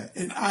 Yeah.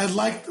 And I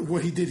liked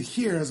what he did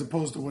here as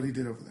opposed to what he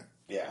did over there.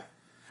 Yeah.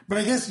 But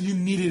I guess you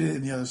needed it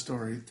in the other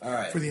story All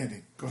right. for the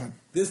ending. Go ahead.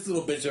 This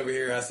little bitch over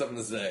here has something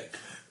to say.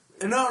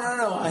 No.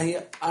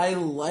 I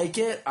like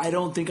it. I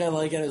don't think I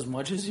like it as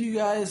much as you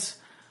guys,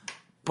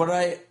 but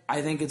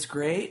I think it's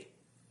great.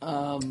 You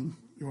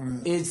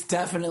want to? It's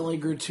definitely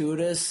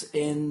gratuitous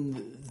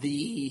in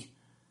the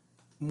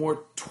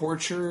more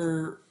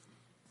torture.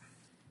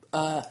 It's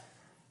I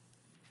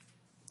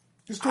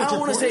torture don't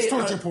want porn. to say It's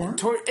torture porn.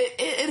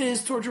 It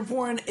is torture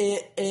porn.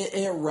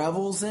 It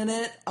revels in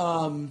it.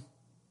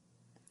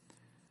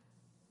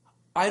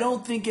 I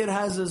don't think it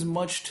has as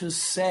much to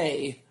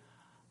say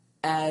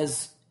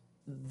as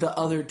the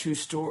other three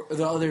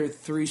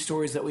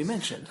stories that we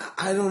mentioned.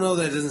 I don't know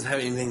that it doesn't have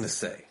anything to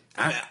say.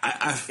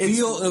 I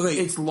feel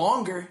It's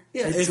longer.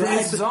 Yeah, it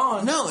drags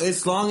on. No,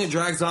 it's long. It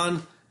drags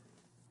on.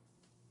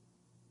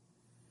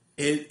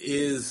 It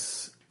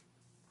is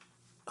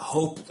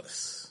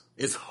hopeless.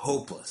 It's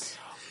hopeless.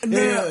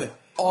 No,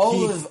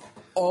 all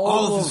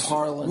of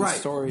Harlan's right.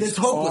 stories It's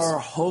hopeless. are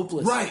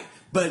hopeless. Right.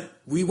 But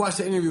we watched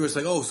the interview. It's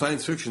like, oh,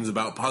 science fiction's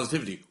about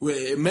positivity.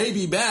 It may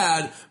be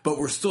bad, but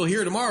we're still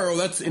here tomorrow.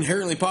 That's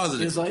inherently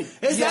positive. It's like,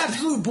 it's yeah.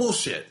 absolute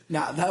bullshit.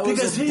 Nah, that was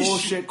Because a his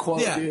bullshit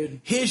quote, dude.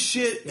 His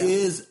shit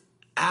is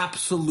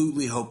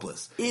absolutely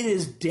hopeless. It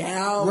is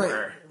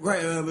dour.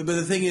 Right. But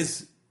the thing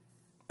is,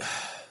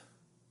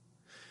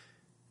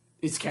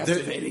 It's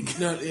captivating.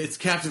 It's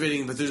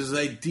captivating, but there's this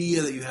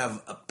idea that you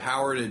have a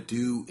power to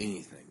do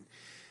anything.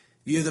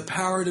 You have the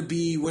power to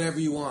be whatever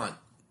you want.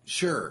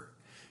 Sure.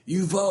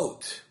 You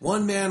vote.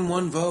 One man,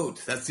 one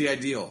vote. That's the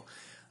ideal.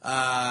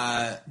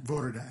 Vote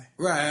or die.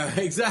 Right,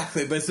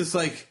 exactly. But it's just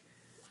like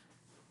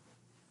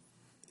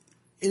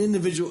an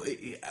individual,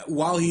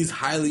 while he's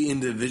highly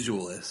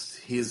individualist,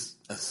 he is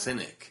a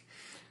cynic.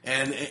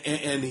 And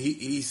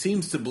he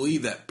seems to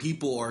believe that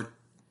people are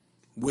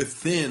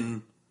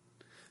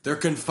they're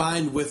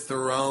confined with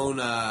their own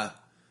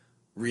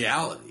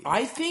reality.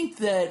 I think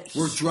that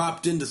We're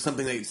dropped into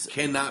something that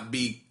cannot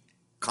be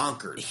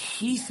conquered.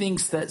 he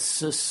thinks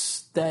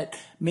that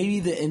maybe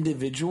the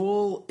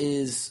individual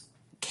has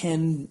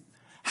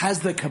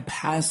the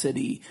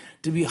capacity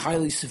to be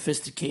highly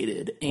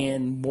sophisticated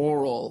and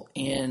moral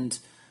and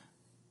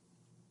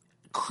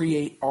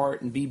create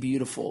art and be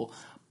beautiful,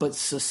 but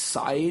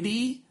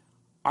society,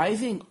 I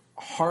think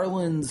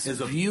Harlan's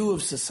view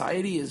of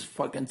society is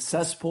fucking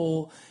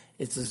cesspool.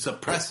 It's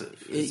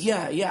oppressive.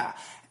 Yeah.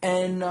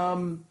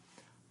 And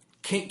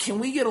can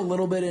we get a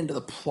little bit into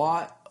the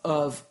plot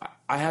of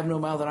I Have No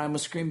Mouth and I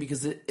Must Scream,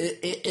 because it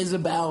is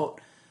about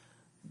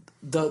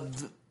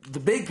the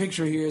big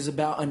picture here is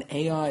about an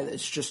AI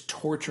that's just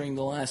torturing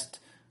the last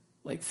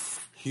a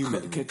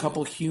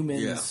couple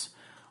humans.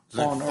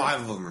 Yeah. On There's like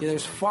 5 Earth. of them. Yeah,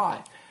 there's 5.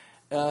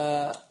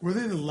 Were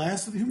they the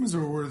last of the humans,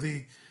 or were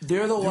they?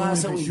 They're the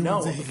last that only we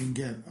humans know that he of. can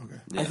get. Okay.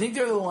 I think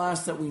they're the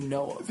last that we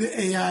know of.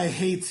 The AI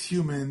hates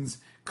humans.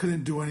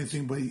 Couldn't do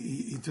anything, but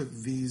he took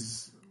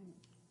these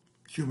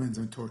humans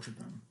and tortured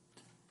them.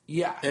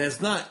 Yeah. And it's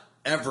not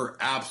ever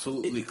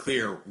absolutely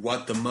clear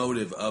what the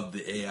motive of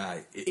the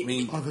AI.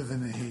 Other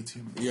than it hates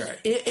humans. You're right.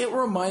 It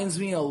reminds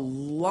me a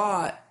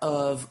lot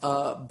of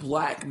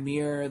Black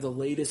Mirror, the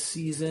latest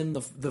season,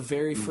 the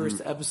very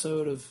first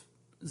episode of,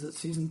 is it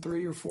season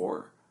 3 or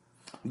 4?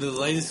 The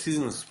latest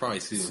season was probably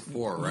season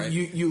 4, right?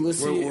 You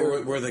listen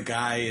where the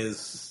guy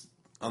is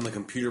on the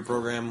computer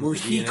program where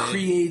with he DNA.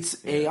 creates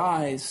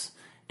AIs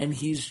and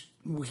he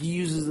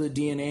uses the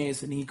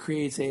DNAs and he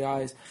creates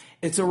AIs.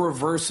 It's a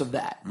reverse of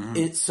that.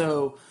 It's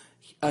so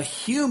a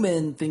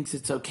human thinks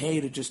it's okay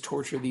to just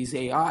torture these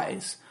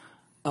AIs.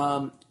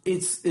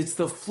 It's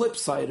the flip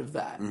side of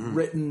that,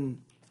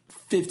 written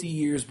 50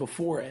 years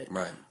before it.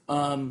 Right.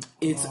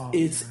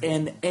 It's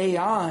an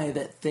AI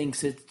that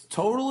thinks it's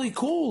totally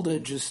cool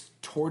to just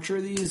torture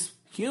these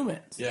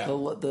humans,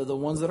 the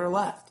ones that are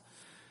left.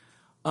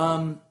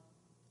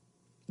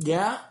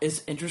 Yeah,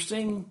 it's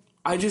interesting.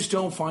 I just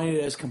don't find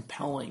it as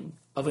compelling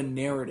of a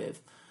narrative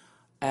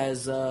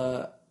as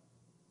the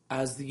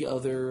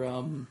other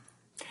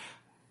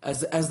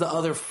as the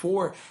other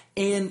 4,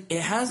 and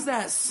it has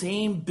that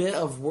same bit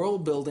of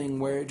world building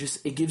where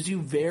it gives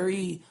you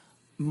very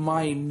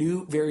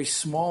minute, very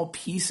small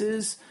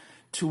pieces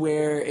to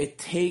where it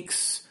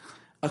takes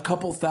a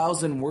couple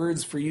thousand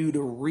words for you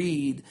to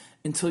read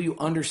until you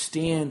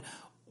understand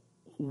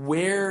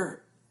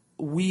where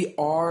we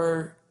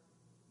are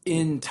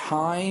in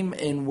time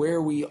and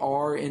where we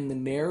are in the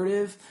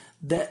narrative,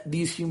 that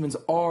these humans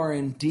are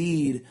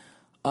indeed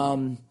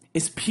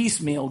it's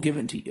piecemeal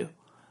given to you,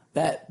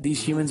 that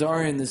these humans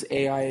are in this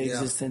AI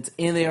existence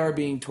and they are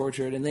being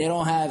tortured and they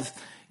don't have,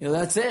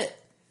 that's it.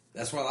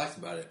 That's what I liked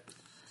about it.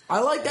 I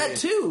like that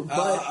too,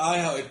 but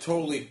I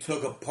totally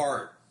took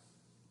apart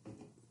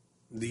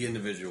the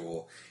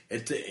individual.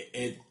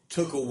 It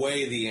took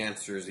away the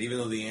answers, even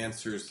though the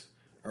answers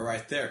are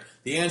right there.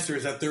 The answer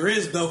is that there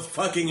is no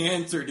fucking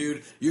answer,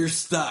 dude. You're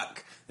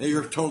stuck.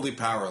 You're totally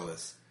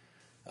powerless.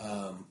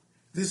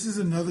 This is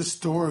another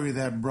story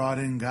that brought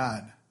in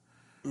God,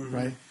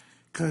 right?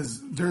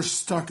 Because they're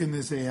stuck in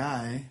this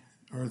AI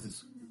or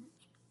this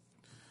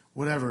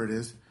whatever it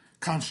is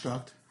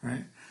construct,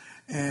 right?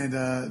 And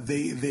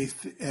they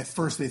at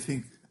first they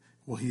think,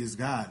 well, he is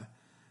God,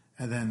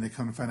 and then they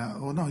come to find out,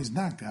 well, no, he's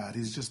not God.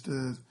 He's just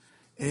a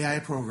AI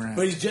program.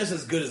 But he's just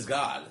as good as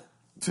God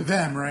to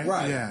them, right?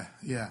 Right.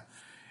 Yeah.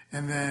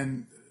 And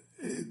then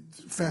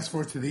fast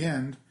forward to the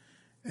end,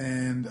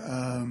 and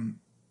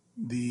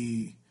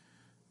the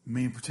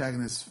main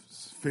protagonist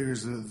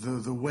figures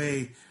the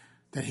way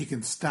that he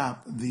can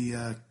stop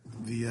the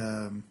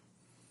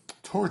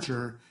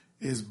torture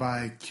is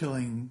by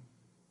killing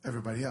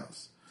everybody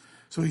else.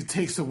 So he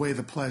takes away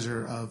the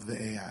pleasure of the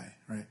AI,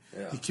 right?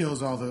 Yeah. He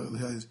kills all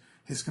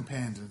his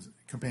companions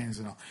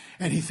and all,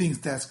 and he thinks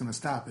that's going to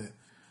stop it.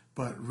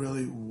 But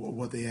really,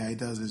 what the AI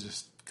does is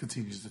just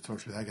continues to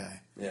torture that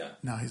guy. Yeah.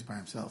 Now he's by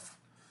himself,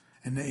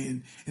 and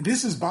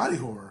this is body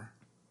horror.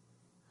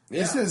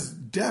 Yeah. It says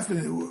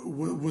definite.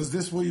 Was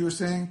this what you were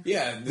saying?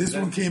 Yeah, This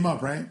one came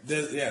up, right?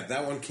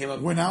 That one came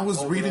up. When I was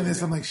over and reading over this,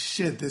 again. I'm like,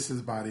 shit, this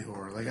is body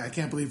horror. Like, I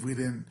can't believe we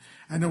didn't.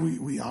 I know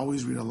we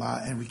always read a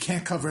lot, and we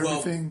can't cover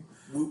everything.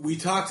 We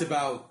talked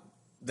about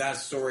that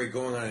story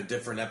going on a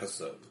different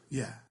episode.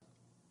 Yeah.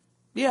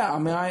 Yeah, I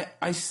mean,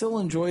 I still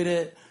enjoyed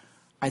it.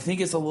 I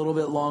think it's a little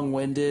bit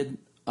long-winded.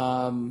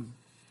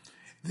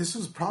 This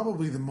was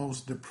probably the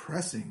most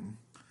depressing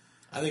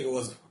I think it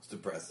was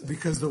depressing.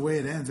 because the way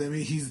it ends. I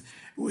mean,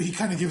 he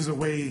kind of gives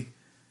away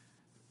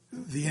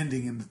the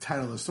ending in the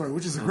title of the story,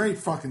 which is a great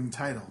fucking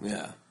title.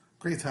 Yeah.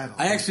 Great title.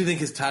 I actually think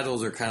his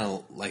titles are kind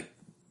of like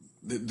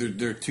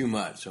they're too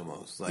much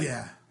almost. Like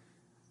Yeah.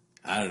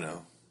 I don't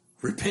know.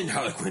 Repent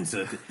Harlequin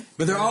said,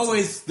 but they're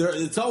always there.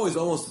 It's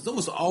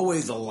almost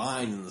always a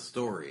line in the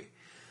story.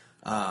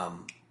 I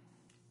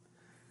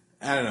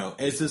don't know.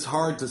 It's just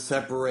hard to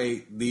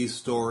separate these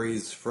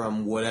stories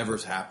from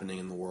whatever's happening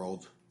in the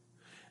world.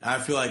 And I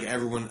feel like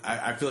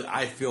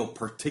I feel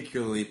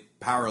particularly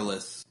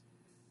powerless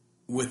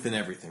within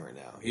everything right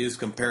now. You just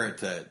compare it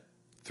to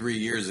 3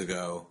 years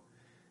ago.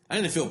 I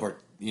didn't feel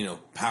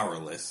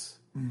powerless.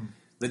 Mm.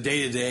 The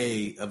day to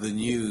day of the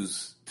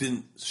news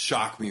didn't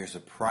shock me or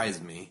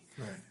surprise me.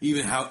 Right.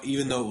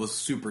 Even though it was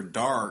super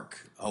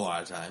dark a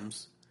lot of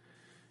times,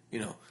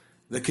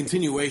 the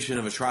continuation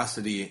of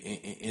atrocity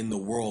in the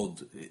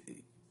world,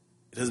 it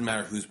doesn't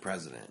matter who's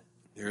president.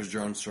 There's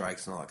drone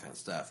strikes and all that kind of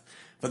stuff.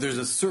 But there's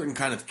a certain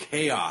kind of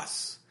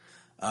chaos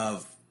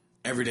of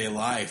everyday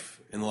life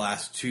in the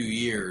last 2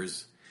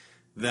 years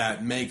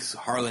that makes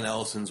Harlan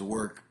Ellison's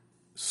work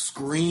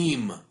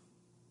scream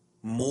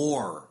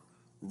more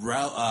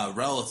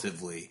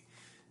relatively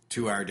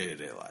to our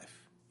day-to-day life.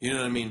 You know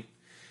what I mean?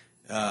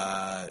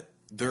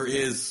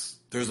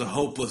 There's a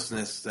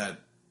hopelessness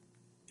that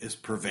is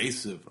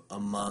pervasive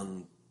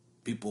among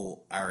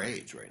people our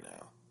age right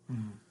now.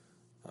 Mm-hmm.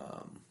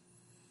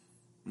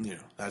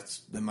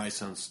 That might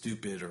sound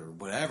stupid or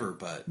whatever,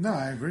 but no,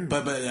 I agree.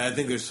 But I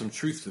think there's some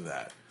truth to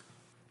that.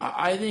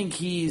 I think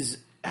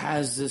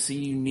has this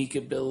unique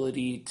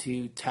ability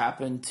to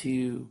tap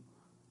into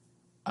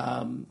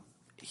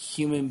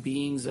human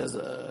beings as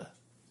a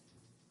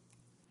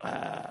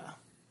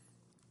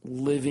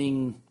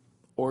living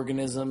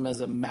organism, as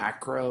a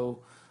macro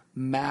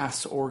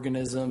mass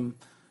organism.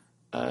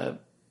 I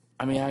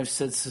mean, I've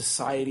said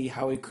society,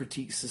 how he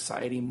critiques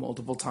society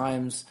multiple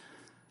times.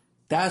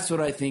 That's what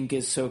I think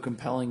is so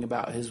compelling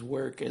about his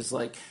work, is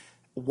like,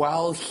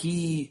 while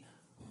he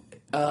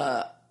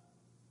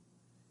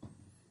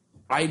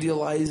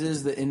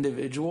idealizes the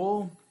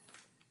individual,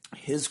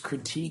 his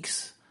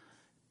critiques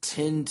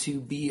tend to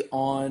be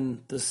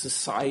on the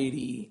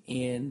society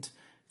and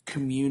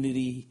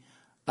community.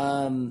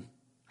 I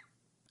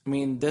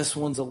mean, this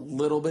one's a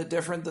little bit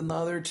different than the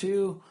other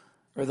two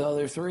or the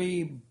other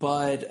three,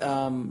 but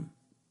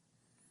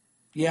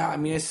yeah, I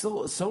mean, it's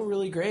still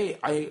really great.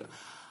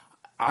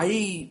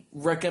 I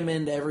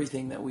recommend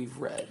everything that we've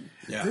read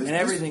and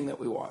everything that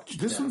we watched.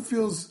 This one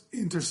feels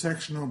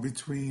intersectional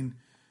between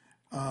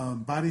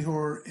body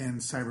horror and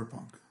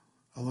cyberpunk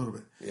a little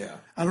bit. Yeah,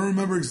 I don't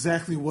remember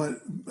exactly what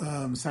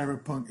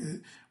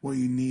cyberpunk, what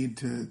you need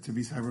to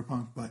be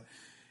cyberpunk, but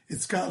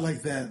it's got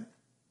like that.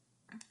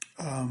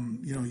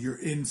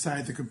 You're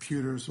inside the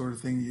computer sort of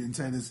thing. You're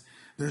inside this.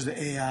 There's the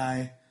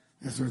AI,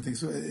 that sort of thing.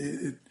 So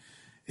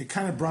it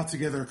kind of brought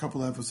together a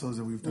couple of episodes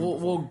that we've done.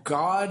 Well,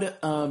 God,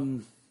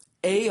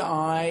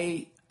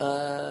 AI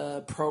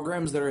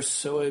programs that are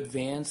so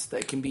advanced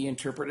that can be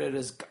interpreted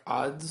as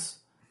gods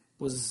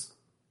was,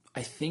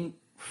 I think,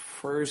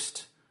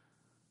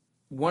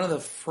 one of the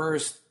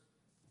first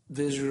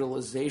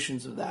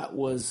visualizations of that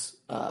was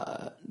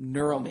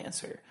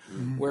Neuromancer,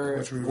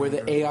 where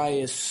the AI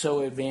is so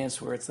advanced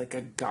where it's like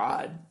a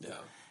god. Yeah.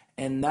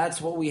 And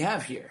that's what we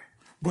have here.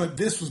 But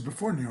this was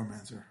before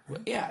Neuromancer.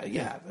 Right?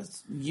 Yeah.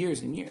 That's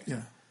years and years.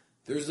 Yeah.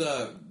 There's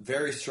a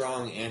very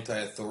strong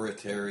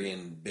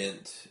anti-authoritarian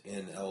bent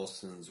in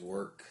Ellison's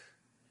work.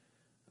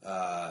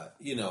 And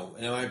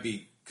it might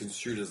be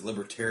construed as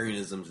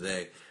libertarianism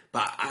today,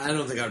 but I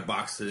don't think I'd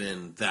box it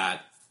in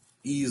that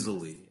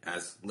easily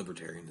as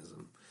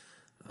libertarianism.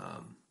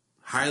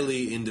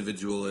 Highly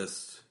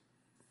individualist,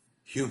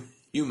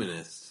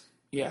 humanist.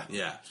 Yeah.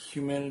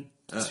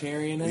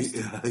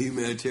 Humanitarianist.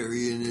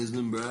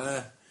 Humanitarianism,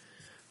 bruh.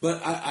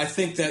 But I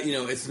think that,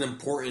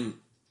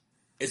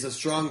 it's a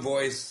strong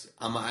voice.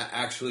 I'm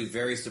actually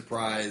very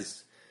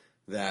surprised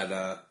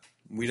that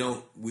we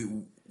don't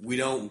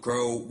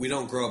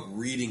grow up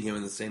reading him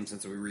in the same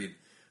sense that we read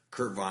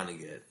Kurt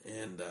Vonnegut,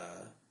 and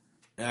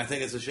I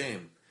think it's a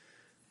shame.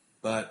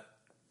 But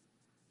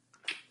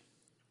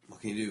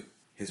what can you do?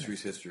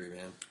 History's history,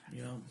 man.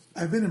 Yeah.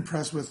 I've been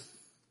impressed with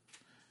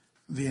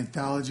the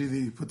anthology that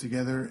you put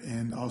together,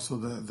 and also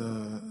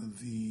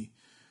the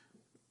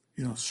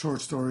short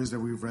stories that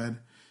we've read.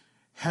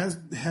 Has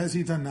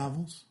he done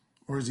novels,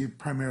 or is he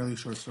primarily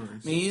short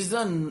stories? I mean, he's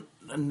done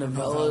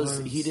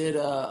novellas. He did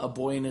A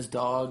Boy and His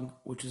Dog,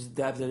 which is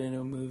adapted into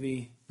a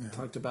movie. Yeah.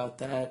 Talked about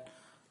that.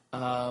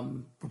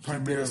 But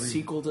primarily, he did a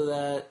sequel to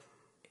that.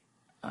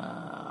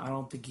 I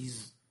don't think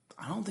he's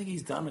I don't think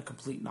he's done a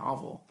complete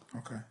novel.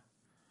 Okay.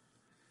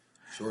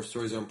 Short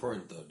stories are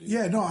important, though, dude.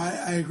 Yeah, no,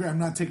 I agree. I'm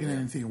not taking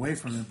anything away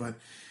from it, but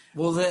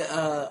Well,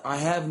 I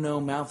Have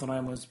No Mouth and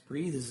I Must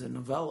Breathe is a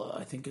novella.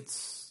 I think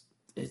it's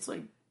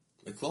like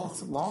It's long.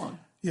 it's long.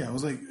 yeah, it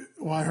was like,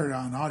 well, I heard it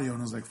on audio and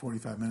it was like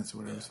 45 minutes or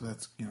whatever. So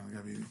that's, got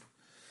to be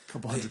a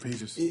couple hundred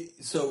pages.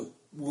 So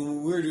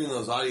when we were doing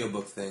those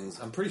audiobook things,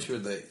 I'm pretty sure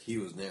that he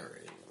was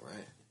narrating them,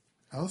 right?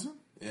 Allison?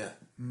 Yeah.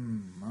 I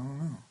don't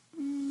know.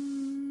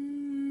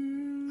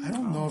 I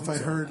don't know if I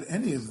heard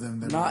any of them.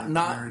 That were Not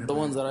narrated the by-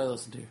 ones that I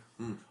listened to.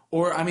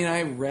 Or I mean,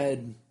 I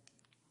read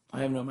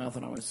I Have No Mouth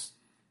and I Was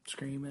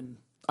Screaming.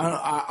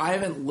 I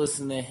haven't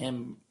listened to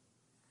him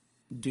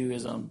do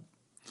his own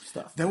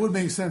stuff. That would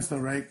make sense, though,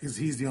 right? Because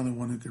he's the only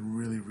one who could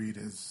really read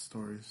his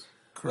stories.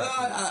 Well,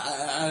 Correct.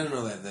 I don't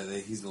know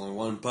that he's the only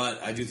one,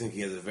 but I do think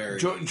he has a very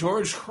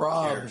George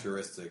Krob.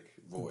 characteristic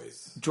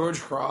voice. George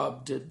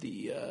Krob did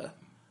the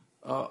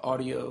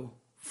audio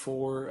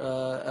for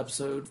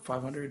episode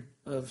 500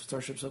 of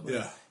Starship Submarine.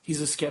 Yeah.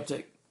 He's a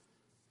skeptic,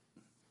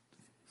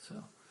 so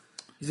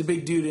he's a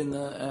big dude in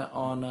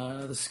on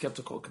the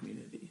skeptical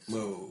community. So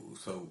Whoa,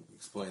 so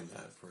explain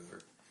that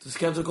further. the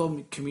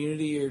skeptical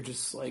community are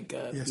just like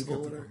Yeah, people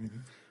skeptical that are community.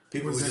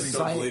 People who What does just that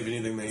don't mean? believe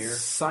anything they hear.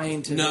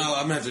 scientific. No,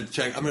 I'm gonna have to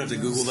check. I'm gonna have to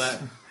Google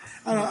that.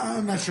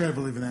 I'm not sure I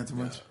believe in that too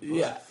much.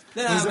 Yeah.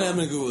 Nah, I'm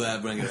gonna Google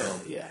that when I get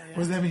home. Yeah. What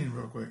does that mean,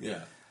 real quick?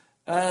 Yeah.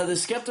 The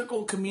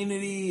skeptical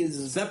community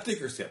is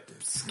Septic or skeptic?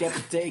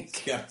 skeptic.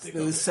 Skeptic, The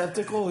okay.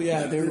 skeptical,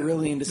 yeah, they're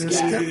really into They're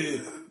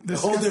skeptic. The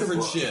Whole skeptical-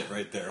 different shit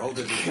right there. Whole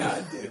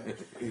different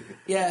shit.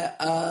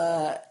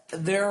 Yeah,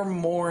 they're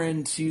more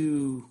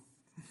into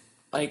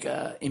like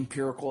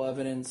empirical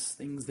evidence,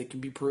 things that can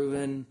be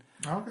proven,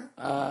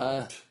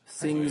 Okay.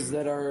 things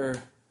that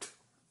are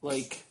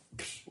like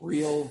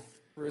real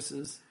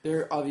versus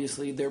they're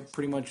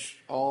pretty much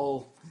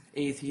all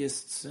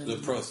atheists and The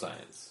pro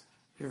science.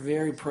 they're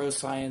very pro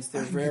science.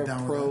 They're can get very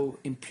down with pro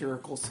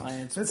empirical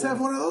science. Let's have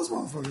one of those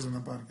motherfuckers on the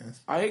podcast.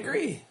 I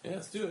agree. Yeah,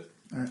 let's do it.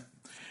 All right.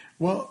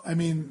 Well, I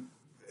mean,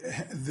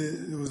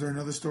 was there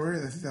another story?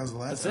 I think that was the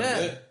last That's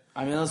one. it.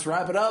 I mean, let's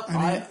wrap it up.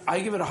 I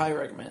give it a high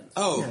recommend.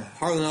 Oh, Yeah.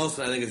 Harlan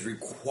Ellison, I think, is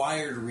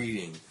required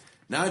reading.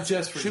 Not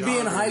just for Should be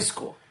in genre- high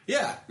school.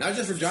 Yeah, not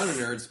just for genre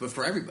nerds, but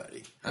for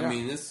everybody. I Yeah.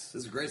 mean, this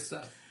is great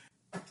stuff.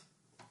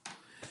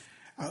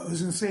 I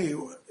was going to say,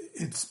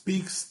 it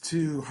speaks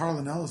to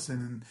Harlan Ellison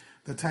and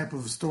the type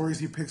of stories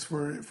he picks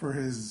for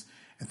his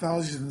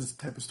anthologies and this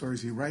type of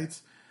stories he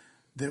writes,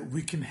 that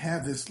we can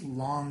have this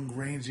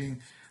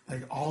long-ranging,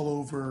 like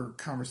all-over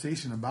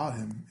conversation about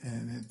him.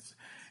 And it's,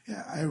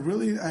 yeah, I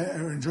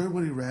enjoy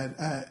what he read.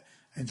 I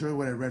enjoy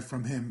what I read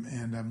from him,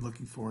 and I'm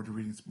looking forward to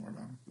reading some more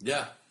about him.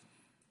 Yeah.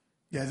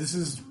 Yeah, this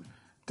is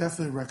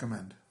definitely a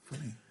recommend for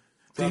me.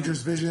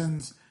 Dangerous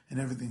Visions and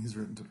everything he's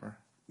written so far.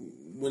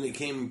 When it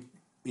came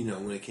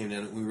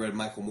down, we read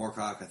Michael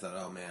Moorcock. I thought,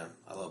 oh man,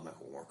 I love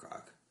Michael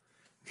Moorcock.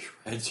 We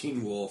read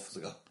Gene Wolfe. I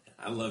was like, oh,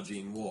 I love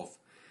Gene Wolfe.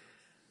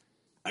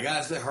 I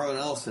gotta say, Harlan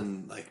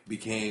Ellison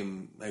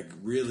became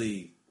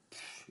really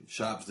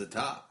shot up to the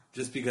top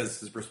just because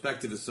his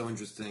perspective is so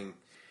interesting.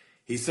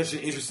 He's such an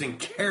interesting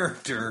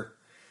character.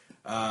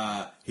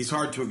 He's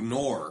hard to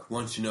ignore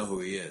once you know who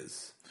he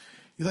is.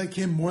 You like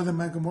him more than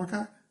Michael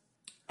Moorcock?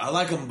 I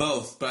like them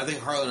both, but I think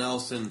Harlan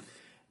Ellison,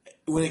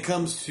 when it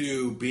comes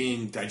to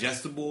being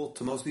digestible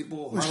to most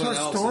people, Well, Harlan short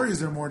Ellison,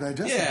 stories are more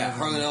digestible. yeah,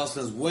 Harlan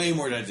Ellison is way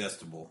more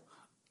digestible.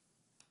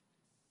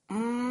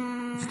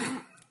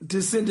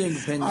 Dissenting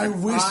opinion. I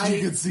wish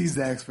you could see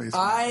Zach's face.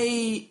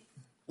 I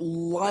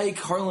like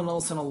Harlan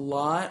Ellison a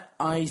lot.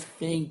 I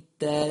think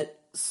that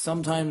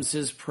sometimes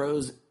his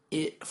prose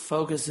it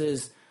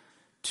focuses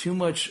too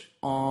much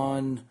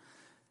on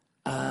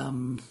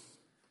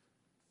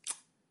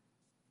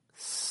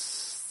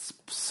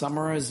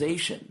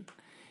summarization.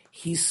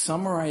 He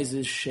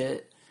summarizes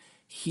shit.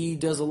 He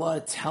does a lot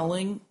of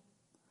telling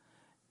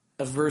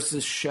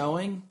versus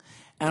showing.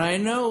 And I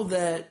know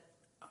that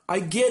I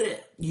get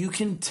it. You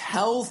can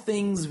tell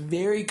things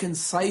very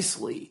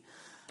concisely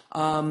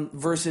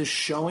versus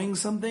showing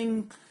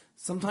something.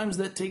 Sometimes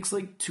that takes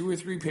like 2 or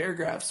 3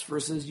 paragraphs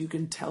versus you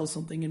can tell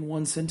something in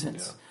one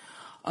sentence.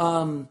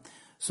 Yeah.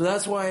 So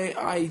that's why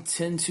I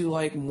tend to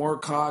like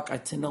Moorcock. I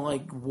tend to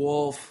like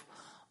Wolf.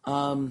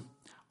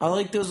 I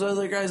like those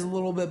other guys a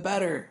little bit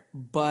better,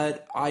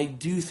 but I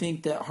do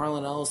think that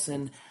Harlan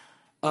Ellison,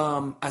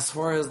 as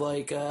far as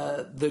like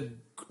the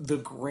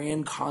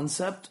grand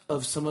concept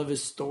of some of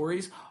his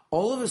stories,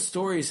 all of his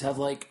stories have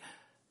like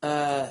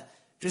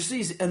just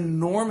these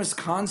enormous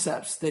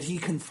concepts that he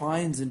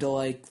confines into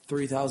like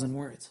 3,000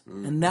 words,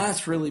 and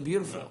that's really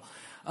beautiful.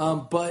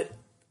 But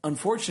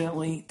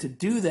unfortunately, to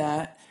do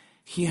that,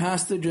 he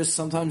has to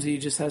sometimes he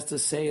just has to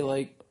say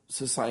like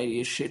society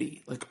is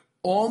shitty, like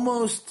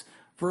almost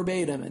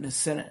verbatim in a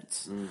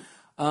sentence,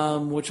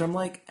 which I'm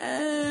like,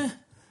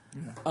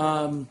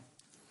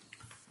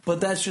 but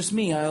that's just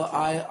me.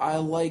 I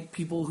like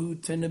people who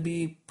tend to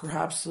be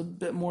perhaps a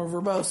bit more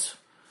verbose.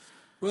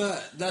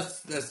 Well,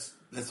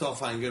 that's all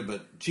fine and good,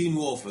 but Gene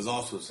Wolfe is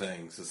also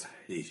saying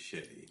society's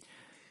shitty.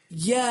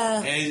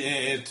 Yeah. And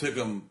it took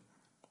him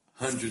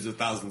hundreds of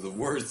thousands of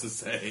words to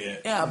say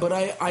it. Yeah, but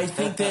I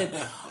think that...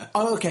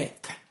 Okay,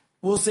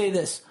 we'll say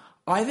this.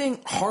 I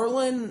think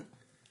Harlan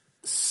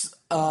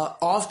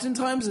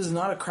oftentimes is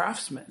not a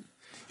craftsman.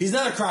 He's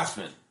not a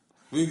craftsman.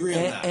 We agree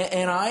on that.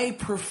 And I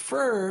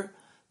prefer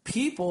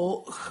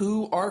people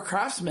who are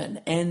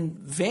craftsmen. And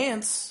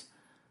Vance,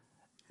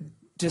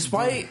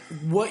 despite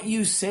what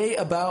you say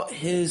about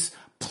his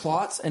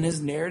plots and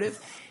his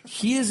narrative,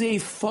 he is a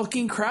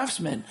fucking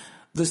craftsman.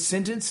 The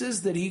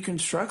sentences that he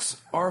constructs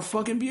are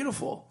fucking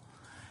beautiful.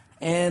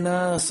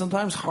 And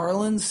sometimes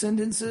Harlan's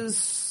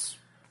sentences...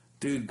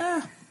 Dude,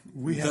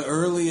 the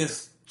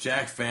earliest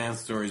Jack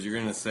Vance stories you're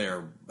gonna say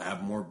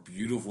have more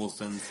beautiful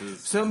sentences.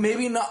 So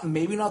maybe not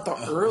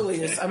the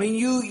earliest. I mean,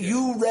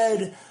 you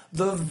read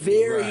the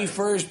very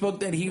first book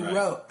that he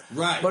wrote.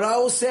 Right. But I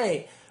will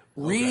say,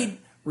 read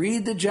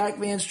the Jack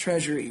Vance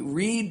Treasury.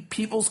 Read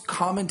people's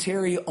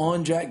commentary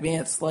on Jack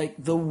Vance. Like,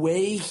 the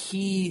way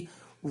he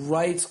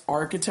writes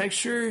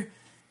architecture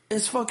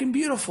is fucking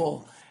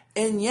beautiful.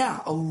 And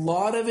yeah, a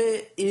lot of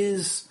it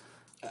is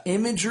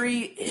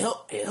imagery.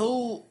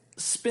 He'll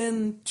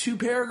spend 2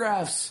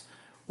 paragraphs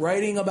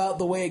writing about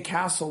the way a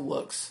castle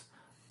looks,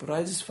 but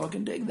I just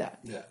fucking dig that.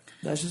 Yeah,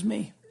 that's just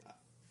me.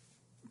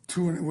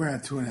 We're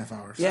at 2.5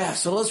 hours. Yeah,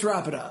 so let's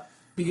wrap it up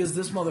because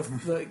this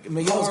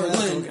motherfucker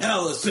Harlan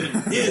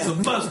Ellison is a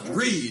must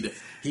read.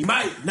 He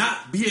might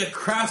not be a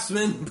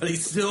craftsman, but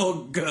he's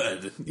still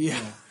good.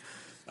 Yeah.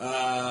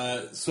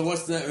 So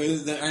what's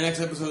our next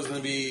episode is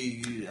going to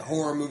be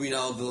horror movie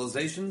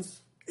novelizations.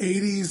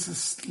 80s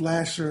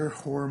slasher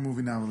horror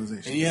movie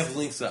novelization. And you have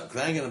links up,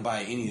 because I ain't going to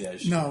buy any of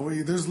that shit. No,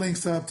 there's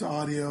links up to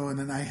audio, and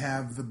then I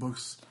have the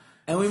books.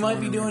 And we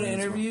might be doing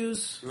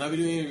interviews. We might be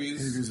doing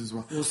interviews as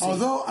well. We'll see.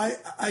 Although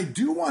I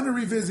do want to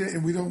revisit,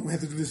 and we don't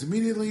have to do this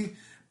immediately,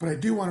 but I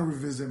do want to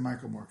revisit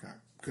Michael Moorcock,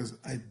 because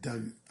I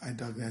dug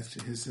that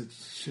shit. His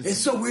shit. It's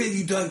so weird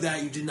you dug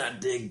that. You did not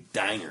dig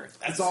Dinger.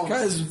 That's all.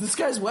 This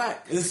guy's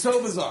whack. It's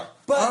so bizarre.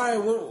 But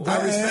all right,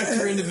 I respect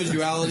your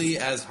individuality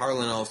as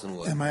Harlan Ellison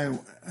would. Am I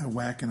a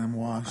whack and I'm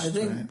washed? I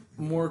think right?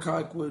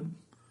 Moorcock would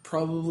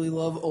probably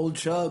love Old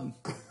Chub.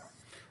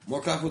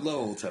 Moorcock would love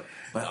Old Chub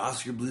by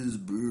Oscar Blues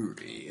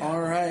Brewery. All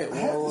right. I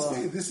have Well, to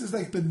say, this is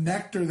like the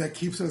nectar that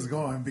keeps us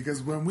going,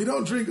 because when we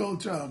don't drink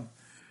Old Chub,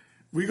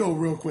 we go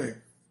real quick.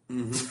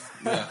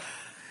 Mm-hmm. Yeah.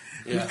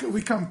 Yeah.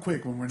 We come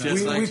quick when we're not.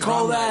 Just like we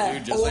call prom night, that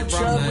dude, just Old like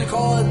prom Chub. night. We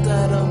call it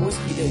that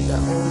whiskey date. That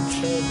Old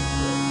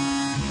Chub.